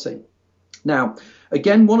reality. Now,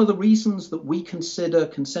 again, one of the reasons that we consider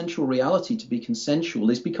consensual reality to be consensual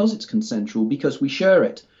is because it's consensual, because we share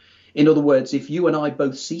it. In other words, if you and I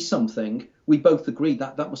both see something, we both agree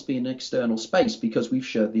that that must be an external space because we've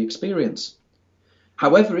shared the experience.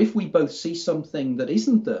 However, if we both see something that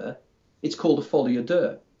isn't there, it's called a folie à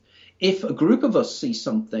deux. If a group of us see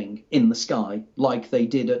something in the sky, like they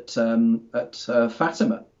did at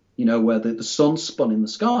Fatima, you know, where the sun spun in the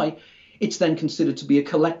sky, it's then considered to be a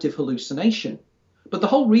collective hallucination. But the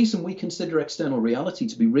whole reason we consider external reality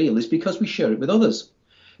to be real is because we share it with others.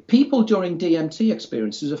 People during DMT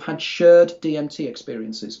experiences have had shared DMT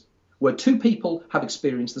experiences, where two people have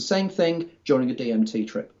experienced the same thing during a DMT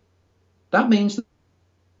trip. That means that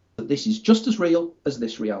this is just as real as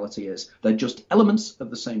this reality is. They're just elements of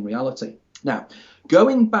the same reality. Now,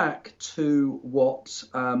 going back to what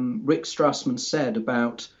Rick Strassman said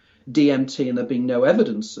about DMT and there being no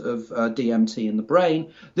evidence of DMT in the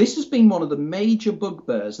brain, this has been one of the major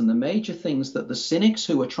bugbears and the major things that the cynics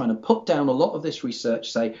who are trying to put down a lot of this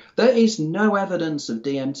research say, there is no evidence of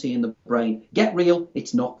DMT in the brain. Get real,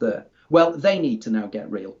 it's not there. Well, they need to now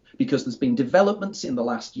get real because there's been developments in the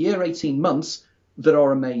last year, 18 months that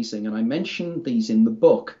are amazing. And I mentioned these in the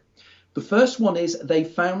book. The first one is they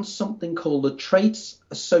found something called the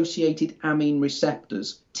trace-associated amine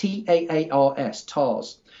receptors,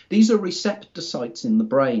 TAARS. These are receptor sites in the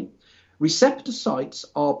brain. Receptor sites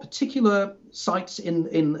are particular sites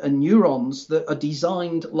in neurons that are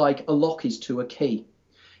designed like a lock is to a key.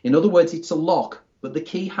 In other words, it's a lock, but the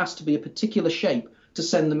key has to be a particular shape to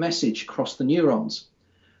send the message across the neurons.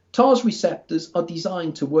 TARS receptors are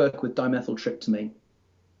designed to work with dimethyltryptamine.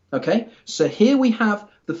 Okay, so here we have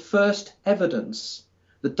the first evidence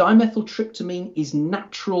that dimethyltryptamine is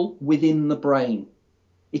natural within the brain.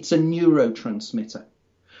 It's a neurotransmitter.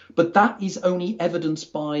 But that is only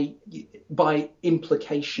evidenced by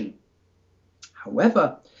implication.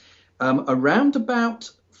 However, around about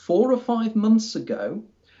 4 or 5 months ago,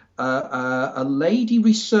 a lady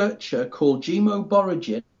researcher called Jimo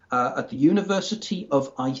Borogin at the University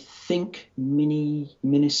of, I think,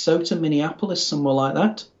 Minnesota, Minneapolis, somewhere like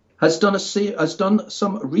that, has done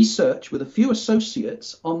some research with a few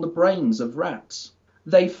associates on the brains of rats.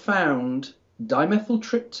 They found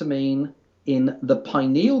dimethyltryptamine in the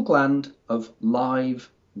pineal gland of live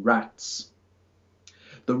rats.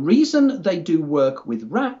 The reason they do work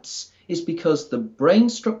with rats is because the brain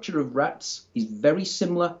structure of rats is very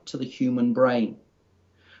similar to the human brain.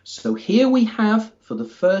 So here we have, for the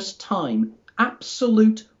first time,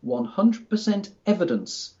 absolute 100%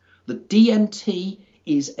 evidence that DMT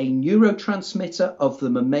is a neurotransmitter of the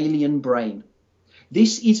mammalian brain.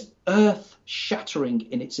 This is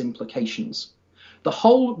earth-shattering in its implications. The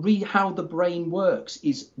whole how the brain works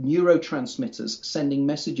is neurotransmitters sending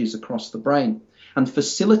messages across the brain and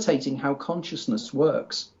facilitating how consciousness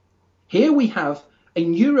works. Here we have a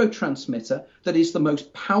neurotransmitter that is the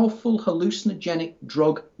most powerful hallucinogenic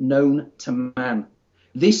drug known to man.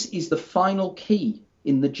 This is the final key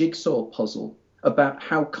in the jigsaw puzzle about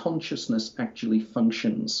how consciousness actually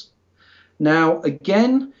functions. Now,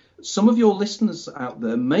 again, some of your listeners out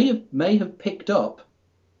there may have picked up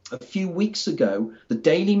a few weeks ago, the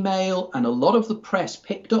Daily Mail and a lot of the press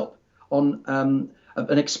picked up on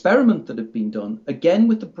an experiment that had been done, again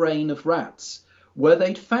with the brain of rats, where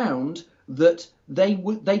they'd found that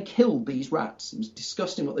they killed these rats. It was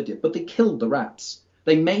disgusting what they did, but they killed the rats.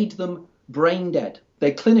 They made them brain dead.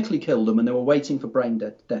 They clinically killed them and they were waiting for brain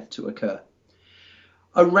death to occur.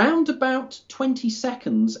 Around about 20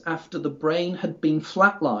 seconds after the brain had been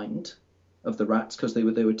flatlined of the rats, because they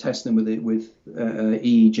were testing with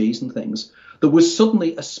EEGs and things, there was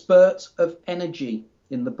suddenly a spurt of energy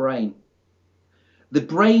in the brain. the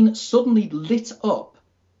brain suddenly lit up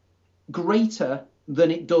greater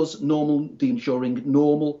than it does during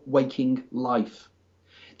normal waking life.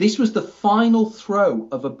 This was the final throw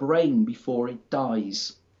of a brain before it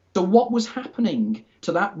dies. So what was happening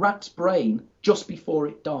to that rat's brain just before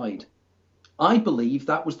it died? I believe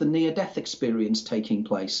that was the near-death experience taking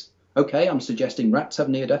place. Okay, I'm suggesting rats have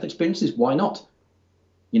near-death experiences. Why not?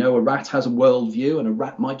 You know, a rat has a worldview, and a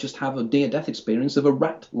rat might just have a near-death experience of a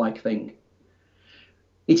rat-like thing.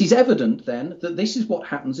 It is evident, then, that this is what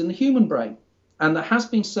happens in the human brain. And there has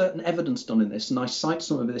been certain evidence done in this, and I cite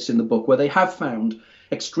some of this in the book, where they have found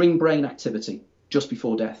extreme brain activity just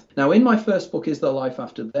before death. Now, in my first book, Is There Life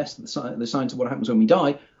After Death? The Science of What Happens When We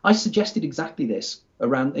Die, I suggested exactly this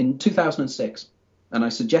around in 2006. And I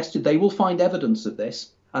suggested they will find evidence of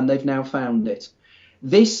this, and they've now found it.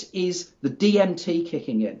 This is the DMT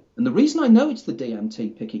kicking in. And the reason I know it's the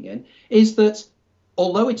DMT kicking in is that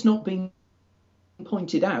although it's not being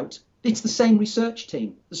pointed out, it's the same research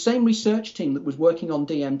team. The same research team that was working on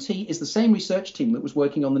DMT is the same research team that was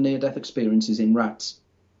working on the near-death experiences in rats.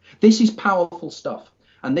 This is powerful stuff.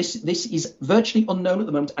 And this is virtually unknown at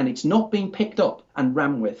the moment, and it's not being picked up and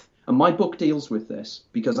ran with. And my book deals with this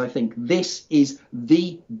because I think this is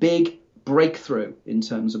the big breakthrough in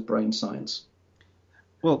terms of brain science.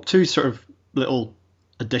 Well, two sort of little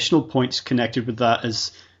additional points connected with that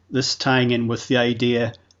is this tying in with the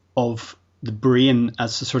idea of the brain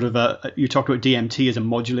as a sort of you talk about DMT as a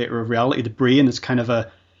modulator of reality. The brain is kind of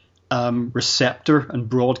a receptor and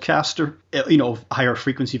broadcaster, of higher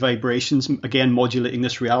frequency vibrations, again, modulating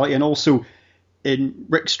this reality. And also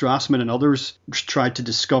Rick Strassman and others tried to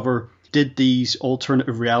discover, did these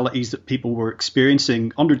alternative realities that people were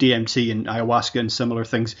experiencing under DMT and ayahuasca and similar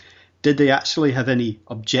things, did they actually have any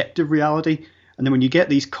objective reality? And then when you get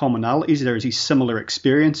these commonalities, there's these similar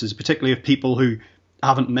experiences, particularly of people who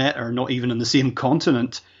haven't met or not even on the same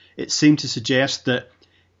continent, it seemed to suggest that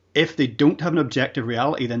if they don't have an objective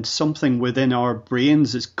reality, then something within our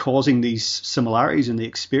brains is causing these similarities in the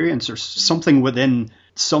experience, or something within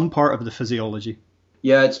some part of the physiology.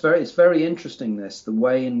 Yeah, it's very interesting, the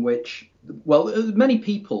way in which,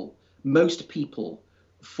 most people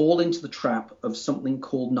fall into the trap of something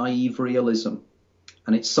called naive realism.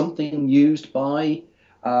 And it's something used by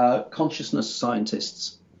consciousness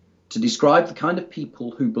scientists to describe the kind of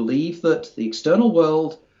people who believe that the external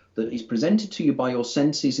world that is presented to you by your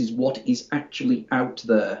senses is what is actually out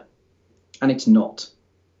there. And it's not.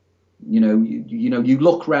 You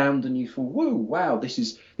look around and you feel, whoa, wow, this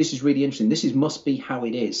is really interesting. Must be how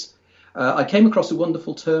it is. I came across a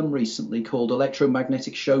wonderful term recently called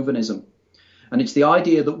electromagnetic chauvinism. And it's the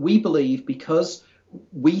idea that we believe because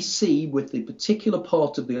we see with the particular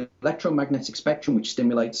part of the electromagnetic spectrum which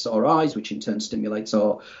stimulates our eyes, which in turn stimulates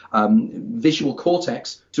our visual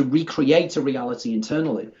cortex to recreate a reality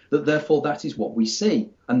internally, that therefore that is what we see.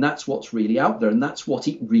 And that's what's really out there. And that's what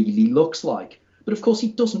it really looks like. But of course,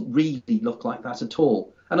 it doesn't really look like that at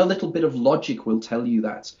all. And a little bit of logic will tell you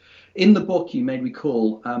that. In the book, you may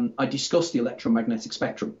recall, I discussed the electromagnetic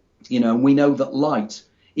spectrum. And we know that light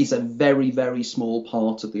is a very, very small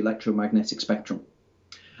part of the electromagnetic spectrum.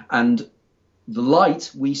 And the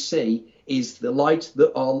light we see is the light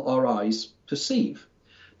that all our eyes perceive.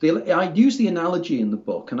 I use the analogy in the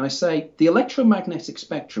book, and I say the electromagnetic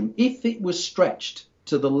spectrum, if it was stretched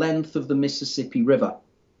to the length of the Mississippi River,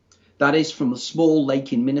 that is from a small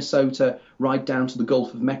lake in Minnesota right down to the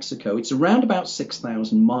Gulf of Mexico, it's around about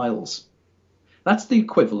 6,000 miles. That's the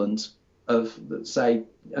equivalent of, say,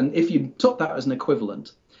 and if you took that as an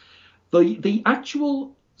equivalent, the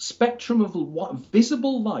actual spectrum of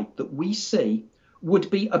visible light that we see would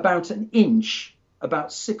be about an inch,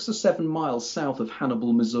 about 6 or 7 miles south of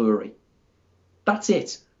Hannibal, Missouri. That's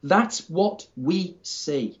it. That's what we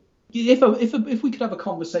see. If we could have a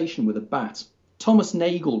conversation with a bat, Thomas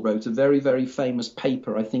Nagel wrote a very, very famous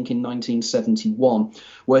paper, I think in 1971,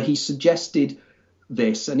 where he suggested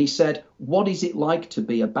this, and he said, what is it like to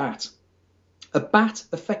be a bat? A bat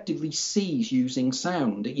effectively sees using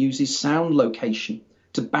sound. It uses sound location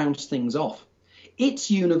to bounce things off.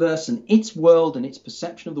 Its universe and its world and its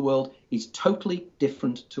perception of the world is totally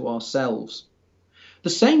different to ourselves. The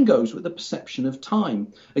same goes with the perception of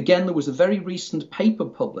time. Again, there was a very recent paper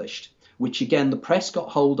published, which again the press got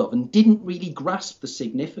hold of and didn't really grasp the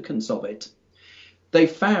significance of it. They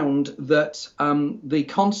found that the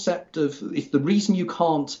concept of, if the reason you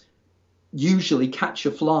can't usually catch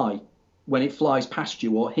a fly when it flies past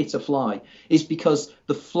you or hit a fly is because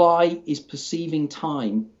the fly is perceiving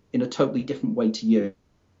time in a totally different way to you.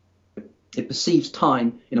 It perceives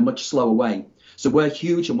time in a much slower way. So we're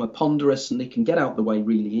huge and we're ponderous and they can get out the way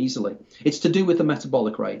really easily. It's to do with the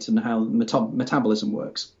metabolic rate and how metabolism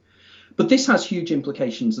works. But this has huge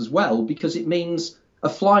implications as well, because it means a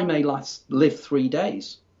fly may live 3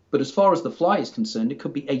 days. But as far as the fly is concerned, it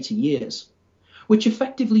could be 80 years, which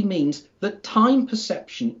effectively means that time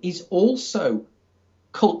perception is also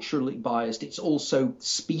culturally biased. It's also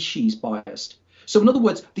species biased. So in other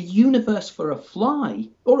words, the universe for a fly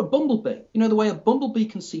or a bumblebee, the way a bumblebee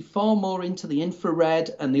can see far more into the infrared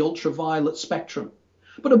and the ultraviolet spectrum.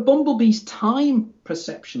 But a bumblebee's time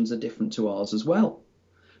perceptions are different to ours as well.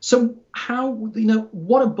 So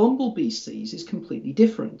what a bumblebee sees is completely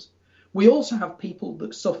different. We also have people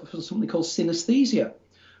that suffer from something called synesthesia,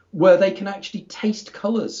 where they can actually taste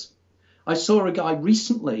colours. I saw a guy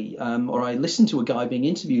recently, or I listened to a guy being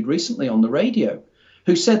interviewed recently on the radio,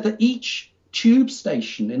 who said that each tube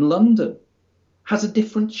station in London has a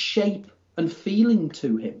different shape and feeling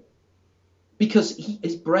to him because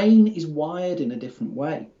his brain is wired in a different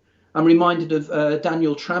way. I'm reminded of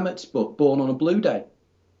Daniel Trammett's book, Born on a Blue Day.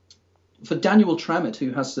 For Daniel Trammett,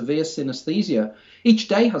 who has severe synesthesia, each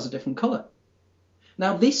day has a different colour.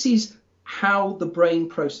 Now, this is how the brain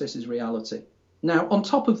processes reality. Now, on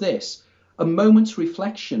top of this, a moment's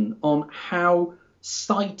reflection on how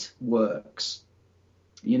sight works.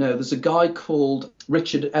 There's a guy called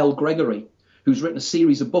Richard L. Gregory who's written a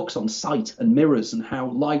series of books on sight and mirrors and how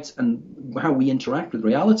light and how we interact with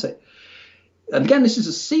reality. And again, this is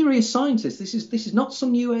a serious scientist. This is not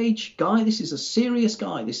some new age guy. This is a serious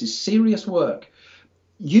guy. This is serious work.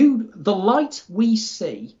 The light we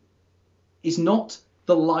see is not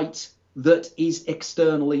the light that is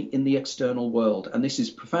externally in the external world. And this is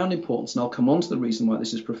profound importance. And I'll come on to the reason why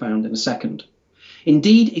this is profound in a second.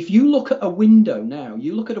 Indeed, if you look at a window now,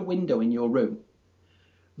 you look at a window in your room,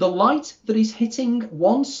 the light that is hitting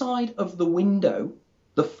one side of the window,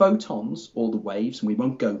 the photons or the waves, and we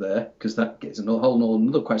won't go there because that gets a whole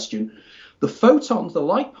another question. The photons, the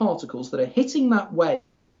light particles that are hitting that wave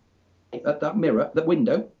at that mirror, that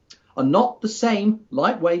window, are not the same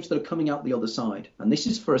light waves that are coming out the other side. And this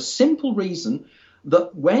is for a simple reason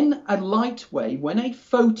that when a light wave, when a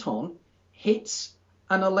photon hits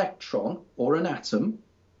an electron or an atom,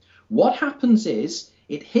 what happens is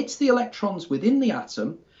it hits the electrons within the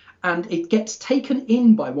atom and it gets taken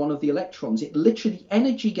in by one of the electrons.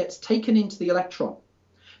 Energy gets taken into the electron.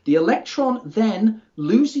 The electron then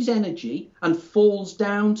loses energy and falls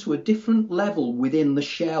down to a different level within the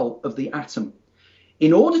shell of the atom.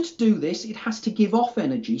 In order to do this, it has to give off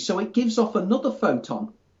energy, so it gives off another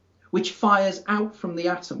photon, which fires out from the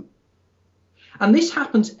atom. And this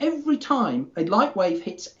happens every time a light wave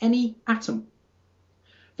hits any atom.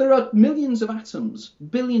 There are millions of atoms,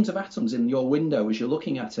 billions of atoms in your window as you're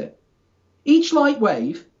looking at it. Each light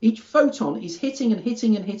wave, each photon is hitting and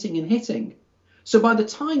hitting and hitting and hitting. So by the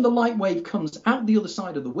time the light wave comes out the other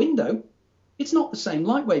side of the window, it's not the same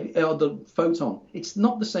light wave, or the photon. It's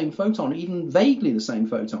not the same photon, even vaguely the same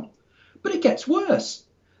photon. But it gets worse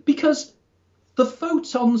because the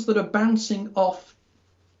photons that are bouncing off,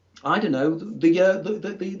 I don't know,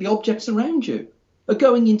 the objects around you are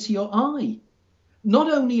going into your eye.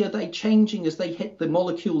 Not only are they changing as they hit the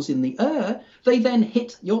molecules in the air, they then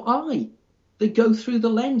hit your eye. They go through the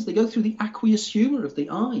lens, they go through the aqueous humor of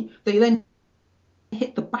the eye. They then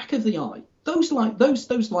hit the back of the eye. Those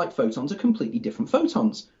light photons are completely different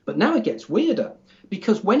photons. But now it gets weirder,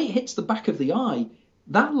 because when it hits the back of the eye,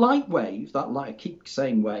 that light wave, I keep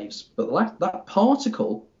saying waves, but that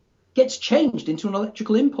particle gets changed into an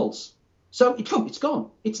electrical impulse. So it's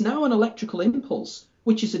gone. It's now an electrical impulse,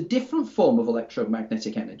 which is a different form of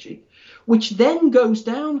electromagnetic energy, which then goes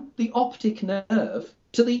down the optic nerve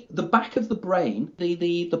to the back of the brain,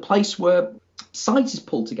 the place where sight is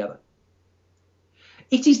pulled together.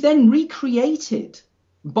 It is then recreated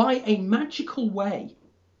by a magical way.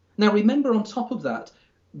 Now remember, on top of that,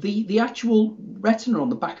 the actual retina on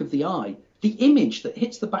the back of the eye, the image that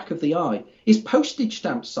hits the back of the eye is postage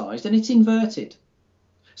stamp sized and it's inverted.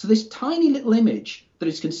 So this tiny little image that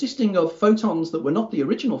is consisting of photons that were not the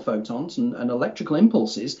original photons and electrical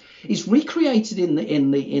impulses is recreated in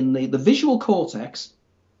the visual cortex,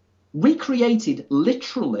 recreated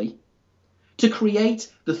literally to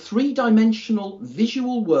create the three-dimensional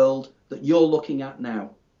visual world that you're looking at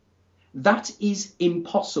now. That is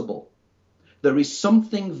impossible. There is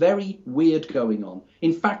something very weird going on.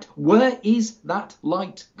 In fact, where is that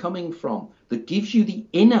light coming from that gives you the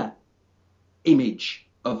inner image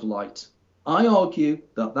of light? I argue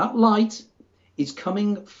that light is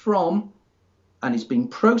coming from and is being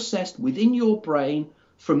processed within your brain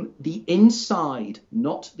from the inside,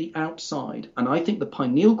 not the outside. And I think the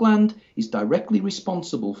pineal gland is directly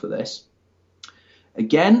responsible for this.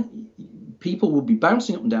 Again, people will be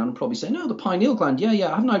bouncing up and down and probably say, no, the pineal gland,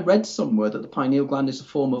 yeah, haven't I read somewhere that the pineal gland is a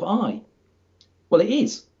form of eye? Well, it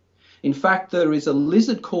is. In fact, there is a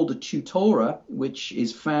lizard called a tutora, which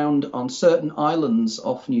is found on certain islands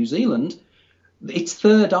off New Zealand. Its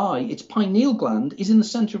third eye, its pineal gland, is in the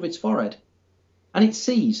center of its forehead, and it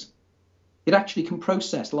sees. It actually can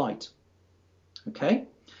process light. Okay?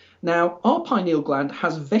 Now, our pineal gland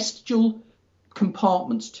has vestigial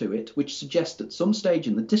compartments to it, which suggest at some stage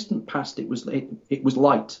in the distant past it was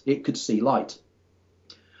light. It could see light.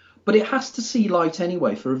 But it has to see light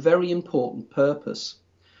anyway for a very important purpose.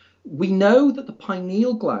 We know that the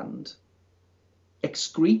pineal gland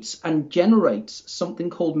excretes and generates something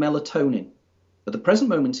called melatonin. At the present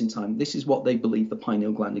moment in time, this is what they believe the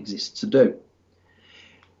pineal gland exists to do.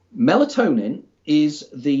 Melatonin is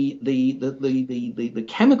the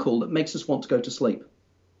chemical that makes us want to go to sleep.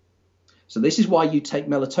 So this is why you take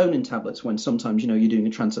melatonin tablets when sometimes, you're doing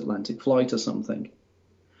a transatlantic flight or something.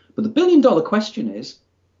 But the billion-dollar question is,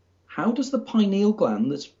 how does the pineal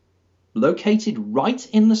gland that's located right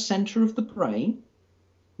in the center of the brain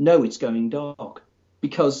know it's going dark?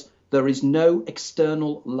 Because there is no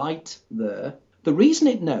external light there. The reason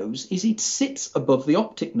it knows is it sits above the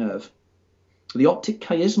optic nerve. The optic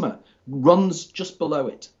chiasma runs just below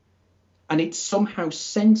it, and it somehow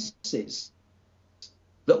senses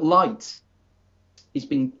that light is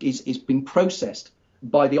being processed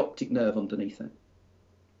by the optic nerve underneath it.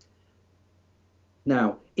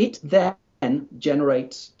 Now, it then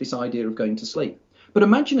generates this idea of going to sleep. But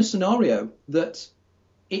imagine a scenario that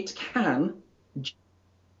it can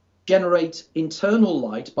generate internal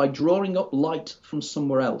light by drawing up light from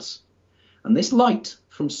somewhere else. And this light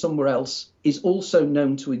from somewhere else is also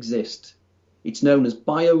known to exist. It's known as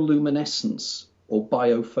bioluminescence or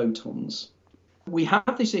biophotons. We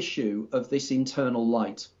have this issue of this internal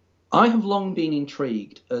light. I have long been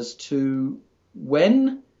intrigued as to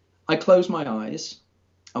when I close my eyes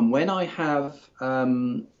and when I have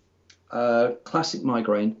classic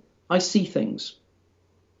migraine, I see things.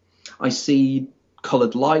 I see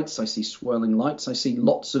coloured lights, I see swirling lights, I see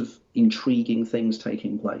lots of intriguing things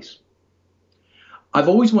taking place. I've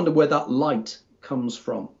always wondered where that light comes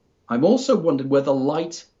from. I've also wondered where the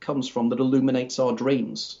light comes from that illuminates our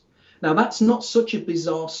dreams. Now, that's not such a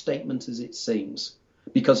bizarre statement as it seems,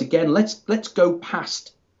 because again, let's go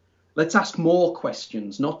past, let's ask more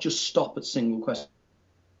questions, not just stop at single questions.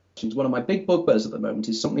 One of my big bugbears at the moment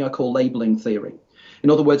is something I call labeling theory. In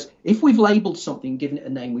other words, if we've labeled something, given it a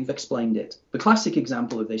name, we've explained it. The classic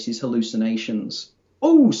example of this is hallucinations.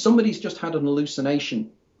 Oh, somebody's just had an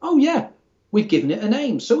hallucination. Oh yeah, we've given it a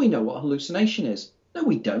name, so we know what a hallucination is. No,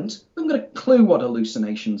 we don't. We haven't got a clue what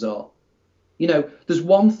hallucinations are. There's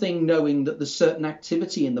one thing knowing that there's certain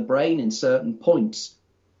activity in the brain in certain points,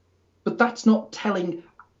 but that's not telling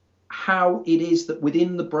how it is that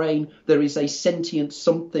within the brain there is a sentient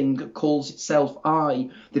something that calls itself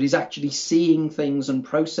I, that is actually seeing things and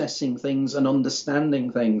processing things and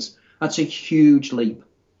understanding things. That's a huge leap.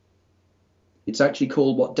 It's actually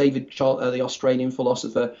called what the Australian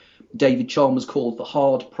philosopher David Chalmers called the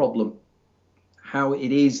hard problem. How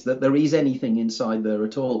it is that there is anything inside there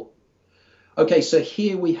at all. Okay, so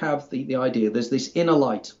here we have the idea. There's this inner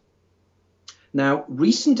light. Now,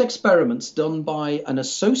 recent experiments done by an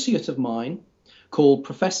associate of mine called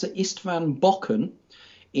Professor Istvan Bokken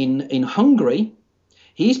in Hungary,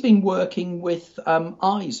 he's been working with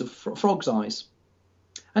eyes of frogs' eyes.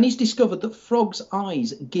 And he's discovered that frogs'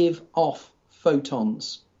 eyes give off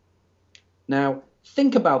photons. Now,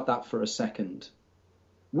 think about that for a second.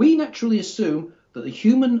 We naturally assume that the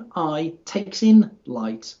human eye takes in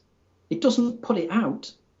light. It doesn't put it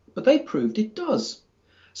out, but they proved it does.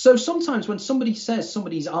 So sometimes when somebody says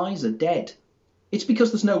somebody's eyes are dead, it's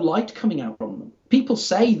because there's no light coming out from them. People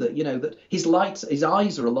say that, that his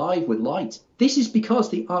eyes are alive with light. This is because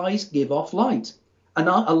the eyes give off light, and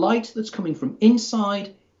a light that's coming from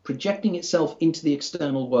inside, projecting itself into the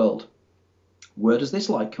external world. Where does this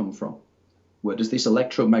light come from? Where does this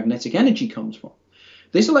electromagnetic energy come from?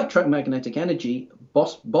 This electromagnetic energy,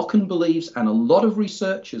 Bokken believes, and a lot of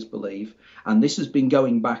researchers believe, and this has been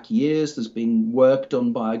going back years. There's been work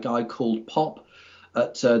done by a guy called Pop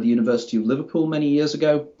at the University of Liverpool many years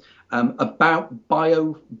ago about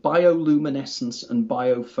bioluminescence and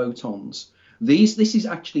biophotons. This is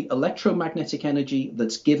actually electromagnetic energy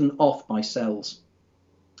that's given off by cells.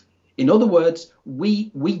 In other words,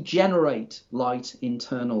 we generate light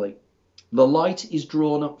internally. The light is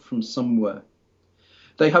drawn up from somewhere.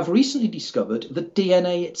 They have recently discovered that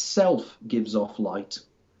DNA itself gives off light.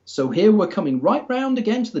 So here we're coming right round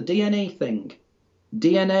again to the DNA thing.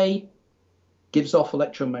 DNA gives off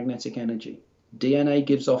electromagnetic energy. DNA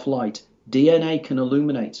gives off light. DNA can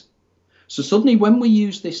illuminate. So suddenly when we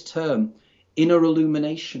use this term, inner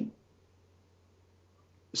illumination,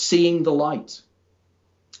 seeing the light,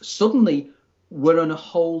 suddenly we're in a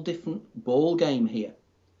whole different ball game here.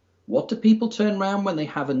 What do people turn around when they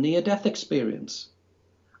have a near-death experience?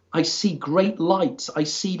 I see great light. I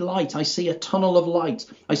see light. I see a tunnel of light.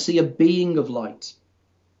 I see a being of light.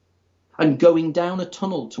 I'm going down a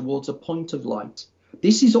tunnel towards a point of light.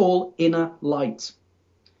 This is all inner light.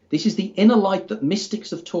 This is the inner light that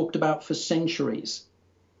mystics have talked about for centuries.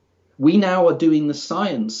 We now are doing the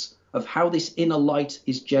science of how this inner light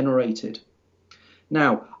is generated.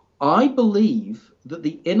 Now, I believe that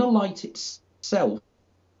the inner light itself,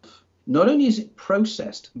 not only is it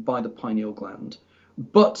processed by the pineal gland,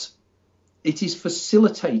 but it is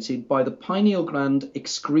facilitated by the pineal gland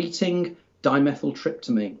excreting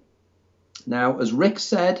dimethyltryptamine. Now, as Rick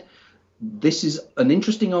said, this is an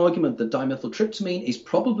interesting argument that dimethyltryptamine is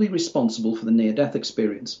probably responsible for the near-death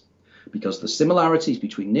experience, because the similarities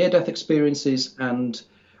between near-death experiences and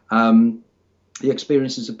the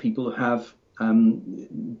experiences of people who have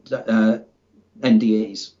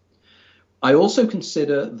NDEs. I also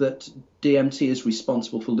consider that DMT is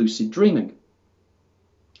responsible for lucid dreaming.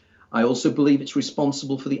 I also believe it's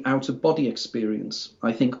responsible for the out-of-body experience.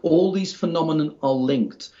 I think all these phenomena are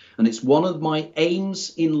linked, and it's one of my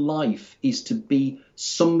aims in life is to be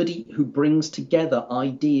somebody who brings together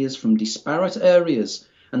ideas from disparate areas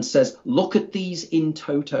and says, look at these in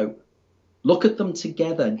toto, look at them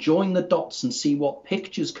together, join the dots and see what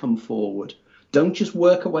pictures come forward. Don't just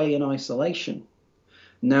work away in isolation.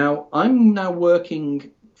 Now, I'm now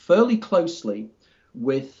working fairly closely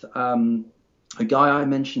with a guy I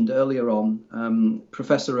mentioned earlier on,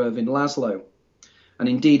 Professor Irvin Laszlo. And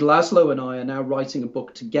indeed, Laszlo and I are now writing a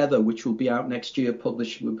book together, which will be out next year,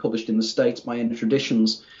 published in the States by Inner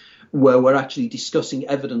Traditions, where we're actually discussing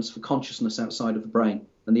evidence for consciousness outside of the brain,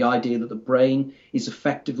 and the idea that the brain is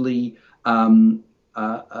effectively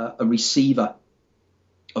a receiver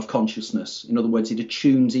of consciousness. In other words, it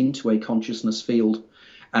attunes into a consciousness field,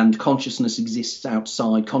 and consciousness exists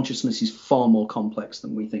outside. Consciousness is far more complex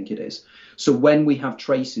than we think it is. So when we have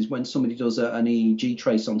traces, when somebody does an EEG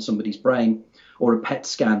trace on somebody's brain or a PET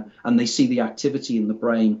scan and they see the activity in the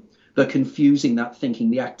brain, they're confusing that, thinking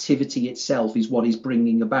the activity itself is what is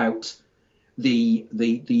bringing about the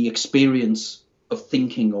experience of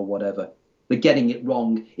thinking or whatever. They're getting it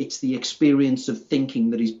wrong. It's the experience of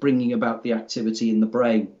thinking that is bringing about the activity in the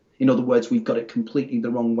brain. In other words, we've got it completely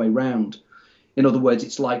the wrong way round. In other words,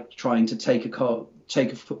 it's like trying to take apart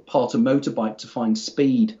a motorbike to find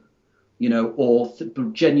speed, or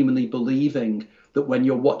genuinely believing that when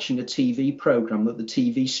you're watching a TV program that the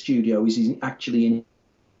TV studio is actually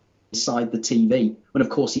inside the TV, when of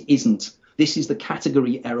course it isn't. This is the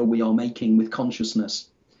category error we are making with consciousness.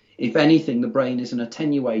 If anything, the brain is an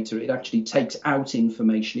attenuator. It actually takes out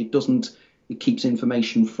information. It keeps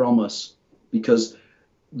information from us, because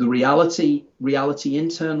the reality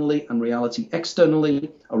internally and reality externally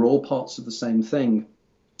are all parts of the same thing.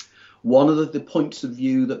 One of the points of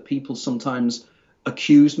view that people sometimes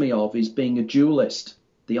accuse me of is being a dualist.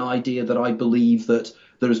 The idea that I believe that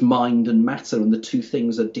there is mind and matter and the two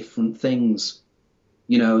things are different things.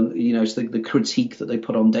 It's the critique that they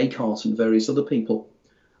put on Descartes and various other people.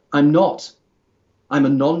 I'm not. I'm a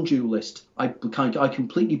non-dualist. I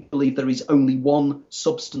completely believe there is only one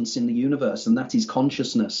substance in the universe, and that is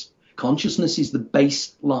consciousness. Consciousness is the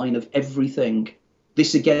baseline of everything.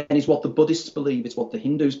 This, again, is what the Buddhists believe. It's what the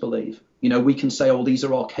Hindus believe. We can say, these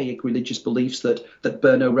are archaic religious beliefs that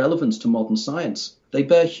bear no relevance to modern science. They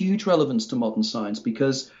bear huge relevance to modern science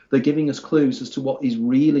because they're giving us clues as to what is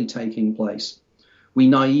really taking place. We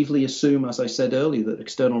naively assume, as I said earlier, that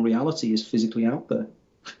external reality is physically out there.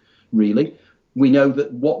 Really? We know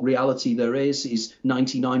that what reality there is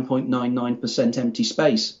 99.99% empty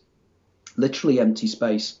space, literally empty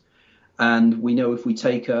space. And we know if we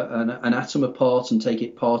take an atom apart and take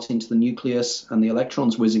it apart into the nucleus and the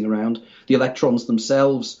electrons whizzing around, the electrons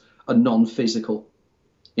themselves are non-physical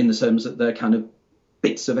in the terms that they're kind of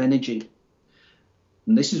bits of energy.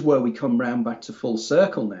 And this is where we come round back to full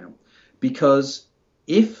circle now, because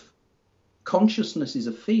if consciousness is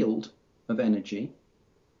a field of energy,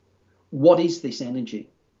 what is this energy?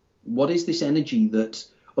 What is this energy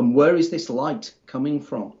and where is this light coming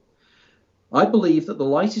from? I believe that the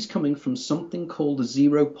light is coming from something called the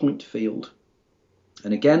 0 point field.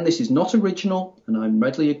 And again, this is not original, and I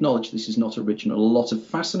readily acknowledge this is not original. A lot of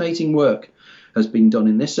fascinating work has been done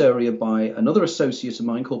in this area by another associate of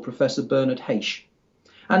mine called Professor Bernard Heesch.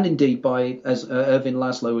 and indeed by Ervin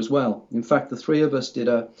Laszlo as well. In fact, the three of us did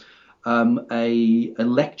a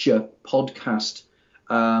lecture podcast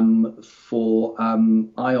for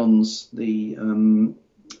IONS, the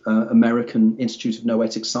American Institute of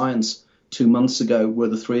Noetic Science, 2 months ago, where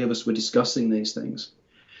the three of us were discussing these things.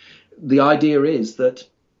 The idea is that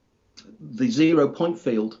the 0 point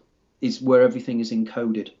field is where everything is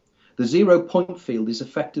encoded. The 0 point field is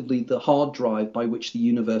effectively the hard drive by which the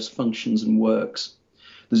universe functions and works.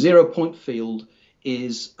 The 0 point field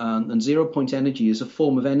is, and 0 point energy is a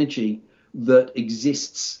form of energy that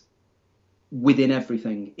exists within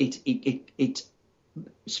everything.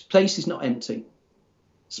 Space is not empty.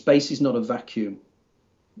 Space is not a vacuum.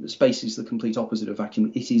 Space is the complete opposite of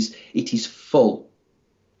vacuum. It is full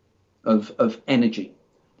of energy,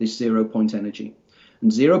 this 0 point energy.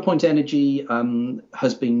 And 0 point energy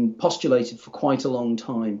has been postulated for quite a long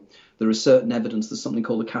time. There is certain evidence, there's something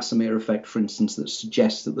called the Casimir effect, for instance, that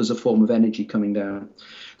suggests that there's a form of energy coming down.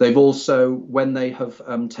 They've also, when they have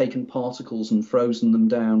taken particles and frozen them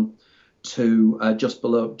down to just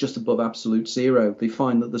above absolute zero, they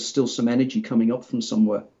find that there's still some energy coming up from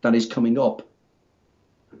somewhere. That is coming up,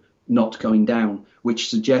 not going down, which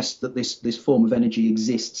suggests that this form of energy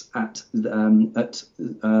exists at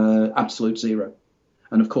absolute zero.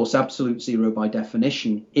 And of course, absolute zero by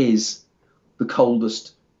definition is the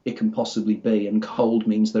coldest it can possibly be. And cold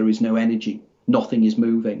means there is no energy. Nothing is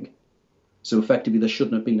moving. So effectively, there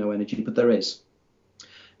shouldn't have been no energy, but there is.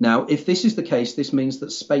 Now, if this is the case, this means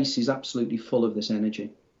that space is absolutely full of this energy.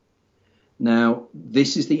 Now,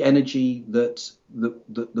 this is the energy that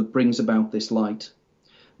brings about this light.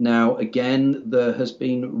 Now, again, there has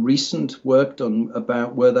been recent work done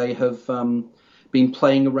about where they have been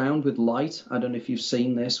playing around with light. I don't know if you've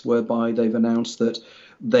seen this, whereby they've announced that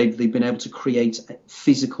they've been able to create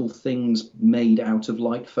physical things made out of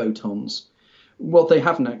light photons. What they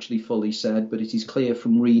haven't actually fully said, but it is clear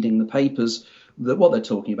from reading the papers that what they're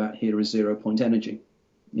talking about here is 0 point energy.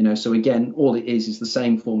 So again, all it is the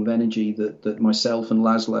same form of energy that myself and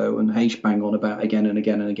Laszlo and Heish bang on about again and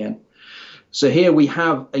again and again. So here we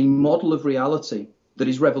have a model of reality that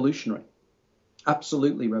is revolutionary,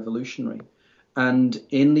 absolutely revolutionary. And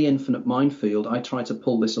in the Infinite Mindfield, I try to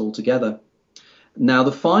pull this all together. Now,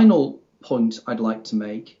 the final point I'd like to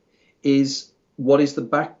make is, what is the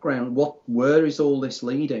background? Where is all this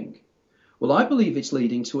leading? Well, I believe it's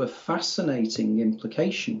leading to a fascinating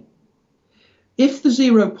implication. If the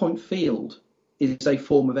 0 point field is a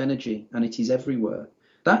form of energy and it is everywhere,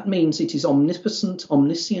 that means it is omnipotent,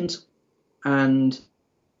 omniscient, and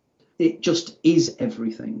it just is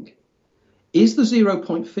everything. Is the 0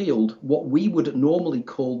 point field what we would normally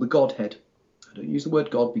call the Godhead? I don't use the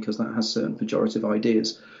word God because that has certain pejorative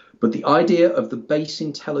ideas, but the idea of the base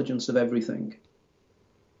intelligence of everything.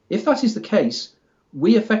 If that is the case,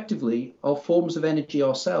 we effectively are forms of energy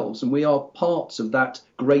ourselves, and we are parts of that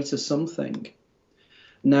greater something.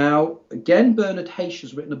 Now, again, Bernard Heish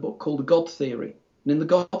has written a book called The God Theory. And in The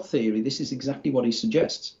God Theory, this is exactly what he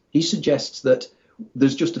suggests. He suggests that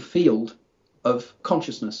there's just a field of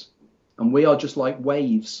consciousness, and we are just like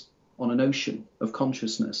waves on an ocean of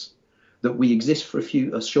consciousness, that we exist for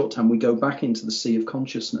a short time, we go back into the sea of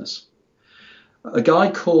consciousness. A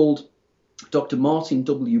guy called Dr. Martin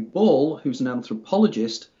W. Ball, who's an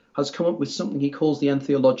anthropologist, has come up with something he calls the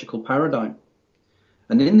entheological paradigm.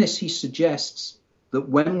 And in this, he suggests that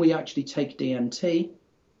when we actually take DMT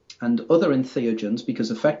and other entheogens,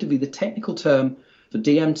 because effectively the technical term for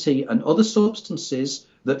DMT and other substances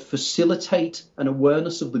that facilitate an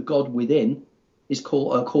awareness of the God within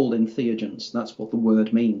are called entheogens. That's what the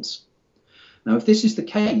word means. Now, if this is the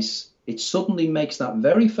case, it suddenly makes that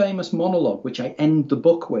very famous monologue, which I end the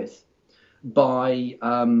book with, by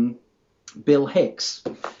Bill Hicks.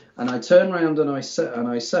 And I turn around and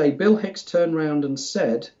I say, Bill Hicks turned around and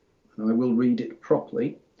said, and I will read it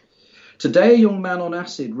properly, "Today a young man on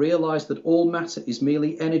acid realized that all matter is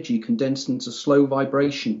merely energy condensed into slow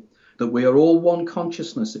vibration, that we are all one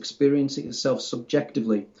consciousness experiencing itself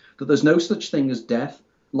subjectively, that there's no such thing as death,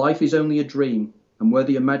 life is only a dream, and we're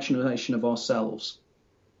the imagination of ourselves."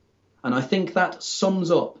 And I think that sums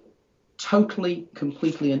up totally,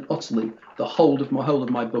 completely and utterly the whole of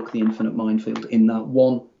my book, The Infinite Mindfield, in that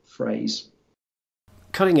one phrase.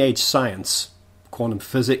 Cutting edge science, quantum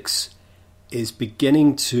physics, is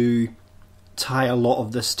beginning to tie a lot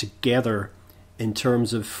of this together in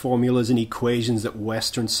terms of formulas and equations that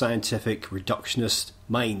Western scientific reductionist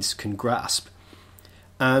minds can grasp.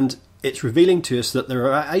 And it's revealing to us that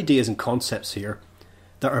there are ideas and concepts here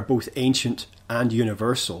that are both ancient and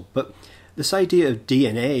universal. But this idea of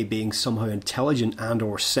DNA being somehow intelligent and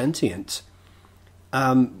or sentient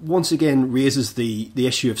once again raises the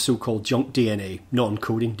issue of so-called junk DNA,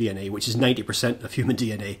 non-coding DNA, which is 90% of human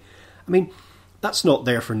DNA. I mean, that's not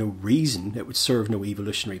there for no reason. It would serve no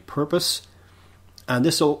evolutionary purpose. And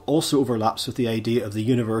this also overlaps with the idea of the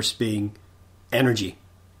universe being energy,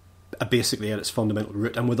 basically at its fundamental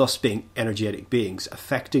root, and with us being energetic beings,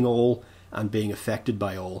 affecting all and being affected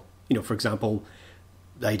by all. You know, for example,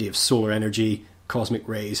 the idea of solar energy, cosmic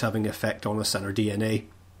rays having an effect on us and our DNA.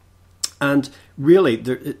 And really,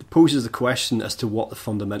 it poses the question as to what the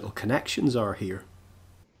fundamental connections are here.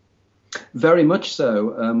 Very much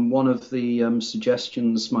so. One of the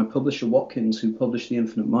suggestions, my publisher Watkins, who published the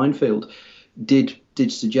Infinite Mindfield, did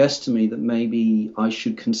suggest to me that maybe I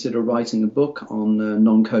should consider writing a book on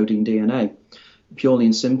non-coding DNA, purely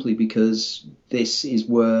and simply because this is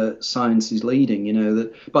where science is leading. You know,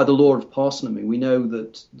 that by the law of parsimony, we know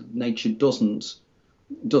that nature doesn't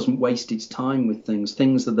waste its time with things.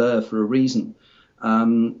 Things are there for a reason.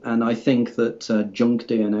 And I think that junk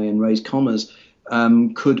DNA, and raised commas,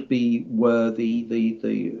 could be where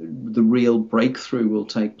the real breakthrough will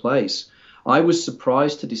take place. I was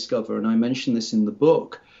surprised to discover, and I mentioned this in the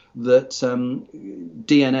book, that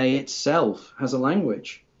DNA itself has a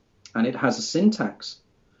language and it has a syntax.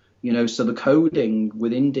 You know, so the coding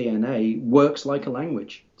within DNA works like a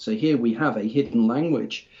language. So here we have a hidden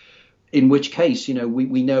language, in which case, you know,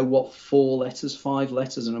 we know what 4 letters, 5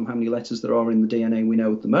 letters, and how many letters there are in the DNA we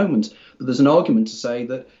know at the moment. But there's an argument to say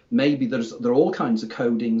that maybe there are all kinds of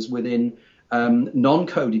codings within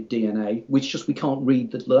non-coded DNA, which just we can't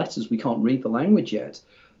read the letters, we can't read the language yet,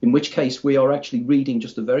 in which case we are actually reading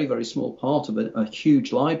just a very, very small part of a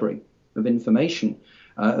huge library of information.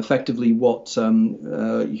 Effectively what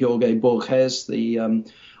Jorge Borges, the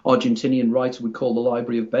Argentinian writer, would call the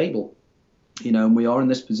Library of Babel. You know, and we are in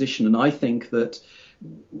this position, and I think that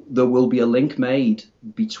there will be a link made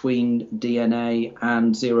between DNA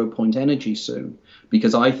and 0-point energy soon,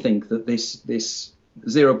 because I think that this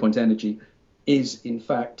 0-point energy is, in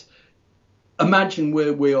fact, imagine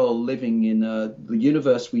where we are living in the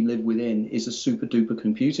universe we live within is a super duper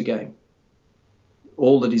computer game.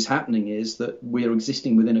 All that is happening is that we are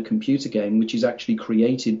existing within a computer game which is actually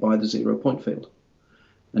created by the 0-point field,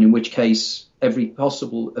 and in which case every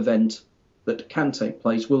possible event that can take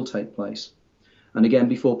place will take place. And again,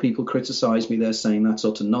 before people criticize me, they're saying that's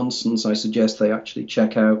utter nonsense, I suggest they actually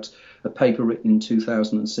check out a paper written in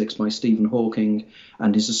 2006 by Stephen Hawking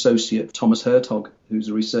and his associate Thomas Hertog, who's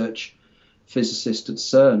a research physicist at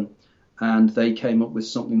CERN. And they came up with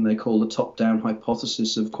something they call the top-down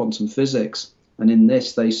hypothesis of quantum physics. And in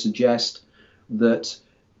this, they suggest that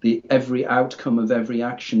every outcome of every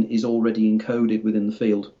action is already encoded within the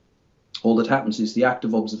field. All that happens is the act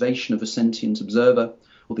of observation of a sentient observer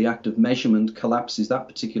or the act of measurement collapses that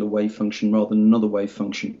particular wave function rather than another wave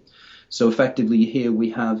function. So effectively here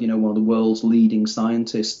we have, you know, one of the world's leading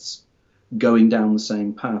scientists going down the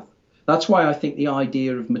same path. That's why I think the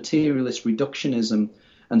idea of materialist reductionism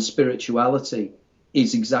and spirituality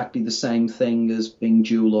is exactly the same thing as being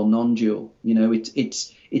dual or non-dual. You know,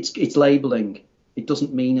 it's labeling. It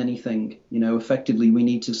doesn't mean anything. You know, effectively, we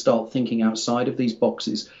need to start thinking outside of these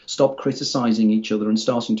boxes, stop criticizing each other and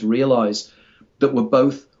starting to realize that we're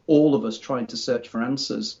both, all of us, trying to search for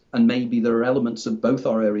answers. And maybe there are elements of both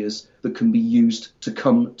our areas that can be used to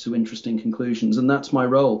come to interesting conclusions. And that's my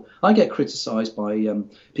role. I get criticized by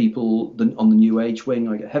people on the New Age wing.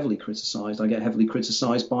 I get heavily criticized. I get heavily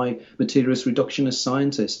criticized by materialist reductionist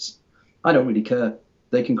scientists. I don't really care.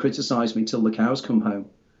 They can criticize me till the cows come home.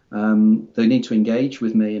 They need to engage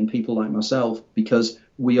with me and people like myself, because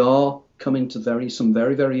we are coming to some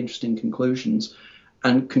very, very interesting conclusions,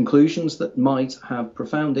 and conclusions that might have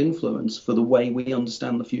profound influence for the way we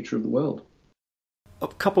understand the future of the world. A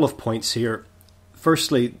couple of points here.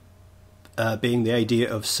 Firstly, being the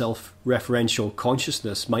idea of self-referential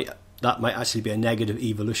consciousness, might actually be a negative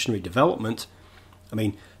evolutionary development. I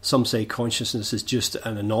mean, some say consciousness is just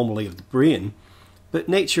an anomaly of the brain, but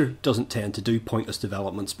nature doesn't tend to do pointless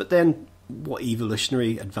developments. But then, what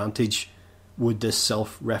evolutionary advantage would this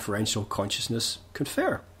self-referential consciousness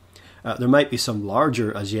confer? There might be some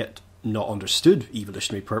larger, as yet not understood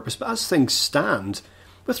evolutionary purpose, but as things stand,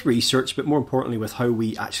 with research, but more importantly with how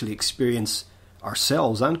we actually experience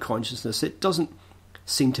ourselves and consciousness, it doesn't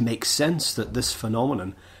seem to make sense that this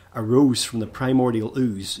phenomenon arose from the primordial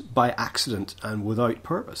ooze by accident and without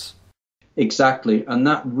purpose. Exactly, and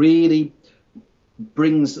that really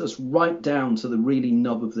brings us right down to the really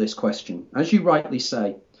nub of this question. As you rightly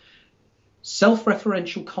say,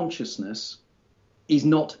 self-referential consciousness is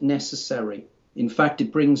not necessary. In fact,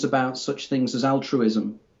 it brings about such things as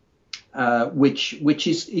altruism, which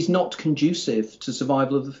is not conducive to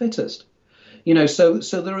survival of the fittest. So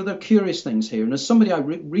there are curious things here. And as somebody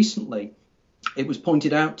recently, it was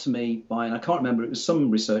pointed out to me by, and I can't remember, it was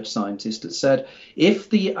some research scientist that said, if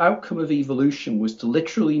the outcome of evolution was to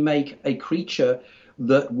literally make a creature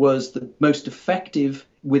that was the most effective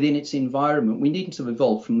within its environment, we needn't have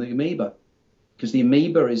evolved from the amoeba, because the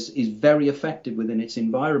amoeba is very effective within its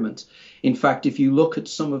environment. In fact, if you look at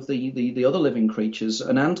some of the other living creatures,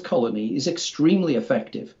 an ant colony is extremely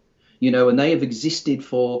effective, and they have existed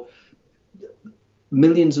for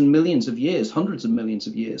millions and millions of years, hundreds of millions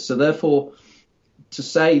of years. So therefore, to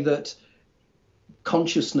say that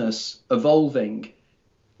consciousness evolving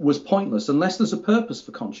was pointless unless there's a purpose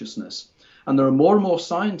for consciousness. And there are more and more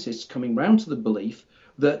scientists coming round to the belief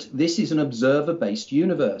that this is an observer-based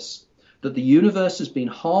universe, that the universe has been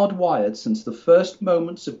hardwired since the first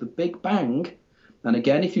moments of the Big Bang. And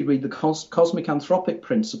again, if you read the Cosmic Anthropic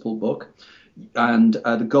Principle book and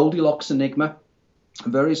the Goldilocks Enigma,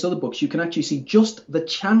 and various other books, you can actually see just the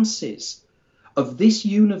chances of this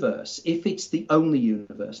universe, if it's the only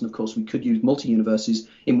universe. And of course, we could use multi-universes,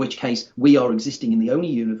 in which case we are existing in the only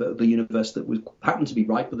universe that would happen to be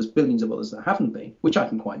right, but there's billions of others that haven't been, which I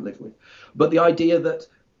can quite live with. But the idea that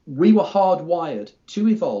we were hardwired to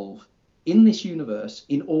evolve in this universe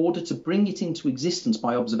in order to bring it into existence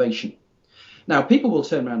by observation. Now, people will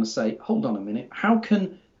turn around and say, hold on a minute, how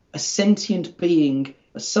can a sentient being,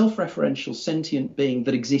 a self-referential sentient being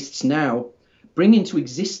that exists now, bring into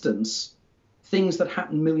existence things that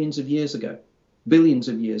happened millions of years ago, billions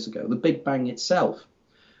of years ago, the Big Bang itself?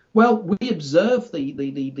 Well, we observe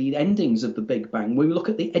the endings of the Big Bang. We look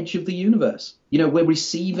at the edge of the universe. We're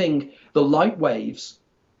receiving the light waves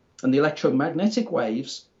and the electromagnetic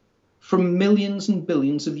waves from millions and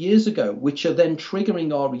billions of years ago, which are then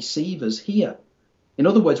triggering our receivers here. In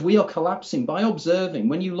other words, we are collapsing by observing.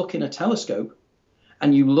 When you look in a telescope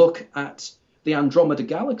and you look at the Andromeda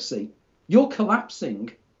galaxy, you're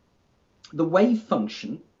collapsing the wave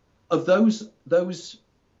function of those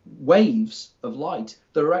waves of light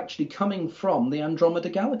that are actually coming from the Andromeda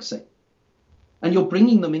galaxy. And you're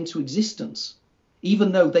bringing them into existence,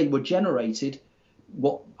 even though they were generated,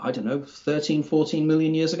 13, 14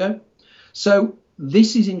 million years ago. So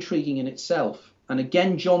this is intriguing in itself. And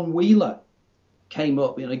again, John Wheeler came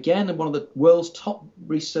up, and again, one of the world's top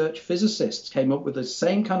research physicists came up with the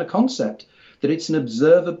same kind of concept, that it's an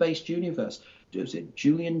observer-based universe. Was it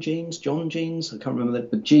John Jeans? I can't remember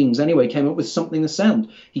that, but Jeans anyway came up with something the sound.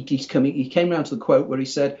 He came around to the quote where he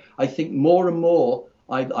said, I think more and more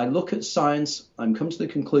I look at science, I'm come to the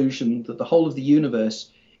conclusion that the whole of the universe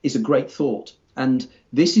is a great thought. And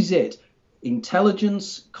this is it.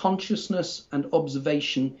 Intelligence, consciousness, and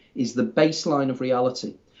observation is the baseline of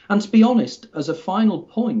reality. And to be honest, as a final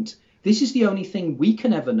point, this is the only thing we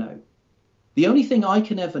can ever know. The only thing I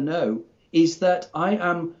can ever know is that I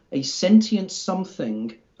am a sentient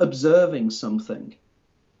something observing something.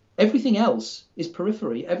 Everything else is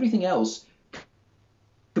periphery. Everything else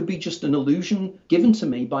could be just an illusion given to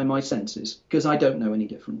me by my senses, because I don't know any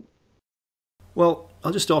different. Well,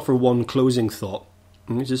 I'll just offer one closing thought,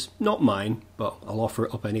 which is not mine, but I'll offer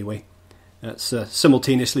it up anyway. It's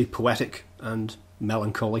simultaneously poetic and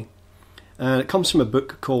melancholy. And it comes from a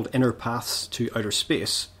book called Inner Paths to Outer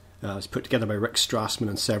Space. It's put together by Rick Strassman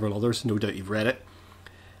and several others. No doubt you've read it.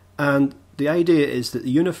 And the idea is that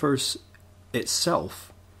the universe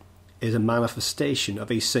itself is a manifestation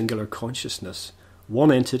of a singular consciousness.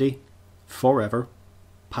 One entity, forever,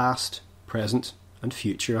 past, present, and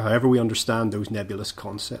future, however we understand those nebulous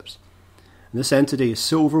concepts. And this entity is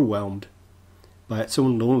so overwhelmed by its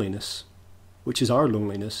own loneliness, which is our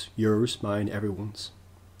loneliness, yours, mine, everyone's.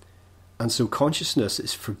 And so consciousness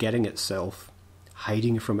is forgetting itself,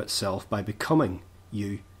 hiding from itself by becoming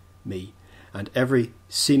you, me, and every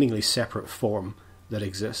seemingly separate form that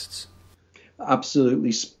exists.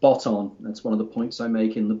 Absolutely spot on. That's one of the points I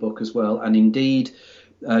make in the book as well. And indeed,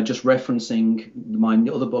 just referencing my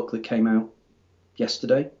other book that came out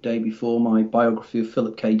yesterday, day before, my biography of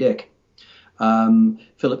Philip K. Dick.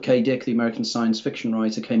 Philip K. Dick, the American science fiction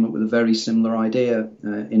writer, came up with a very similar idea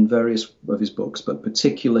in various of his books, but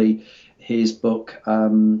particularly his book,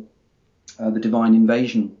 The Divine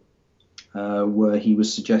Invasion, where he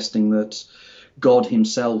was suggesting that God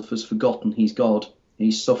himself has forgotten he's God.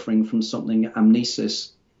 He's suffering from something,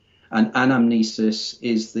 amnesis. And anamnesis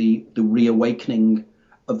is the reawakening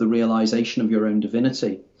of the realization of your own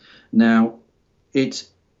divinity. Now,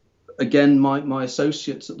 again, my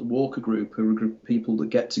associates at the Walker Group, who are a group of people that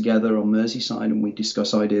get together on Merseyside and we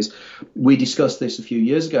discuss ideas, we discussed this a few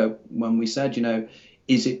years ago when we said,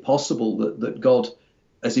 is it possible that God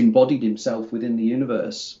has embodied himself within the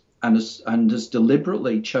universe and has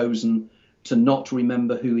deliberately chosen to not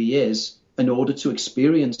remember who he is in order to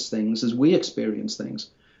experience things as we experience things.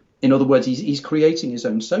 In other words, he's creating his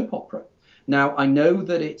own soap opera. Now, I know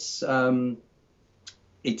that it's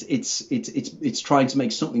trying to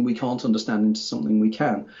make something we can't understand into something we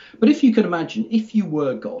can. But if you can imagine, if you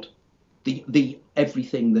were God, the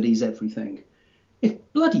everything that is everything, it's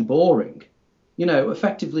bloody boring.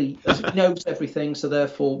 Effectively, he knows everything, so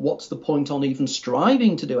therefore, what's the point on even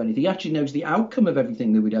striving to do anything? He actually knows the outcome of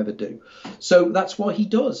everything that we'd ever do. So that's what he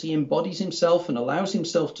does. He embodies himself and allows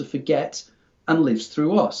himself to forget and lives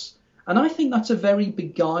through us. And I think that's a very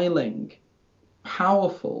beguiling,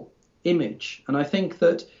 powerful image. And I think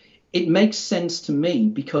that it makes sense to me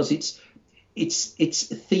because it's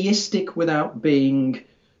theistic without being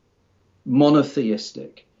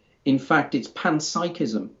monotheistic. In fact, it's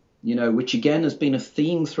panpsychism, which again has been a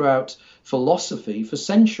theme throughout philosophy for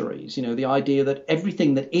centuries. The idea that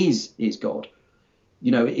everything that is God.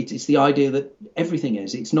 It's the idea that everything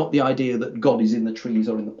is. It's not the idea that God is in the trees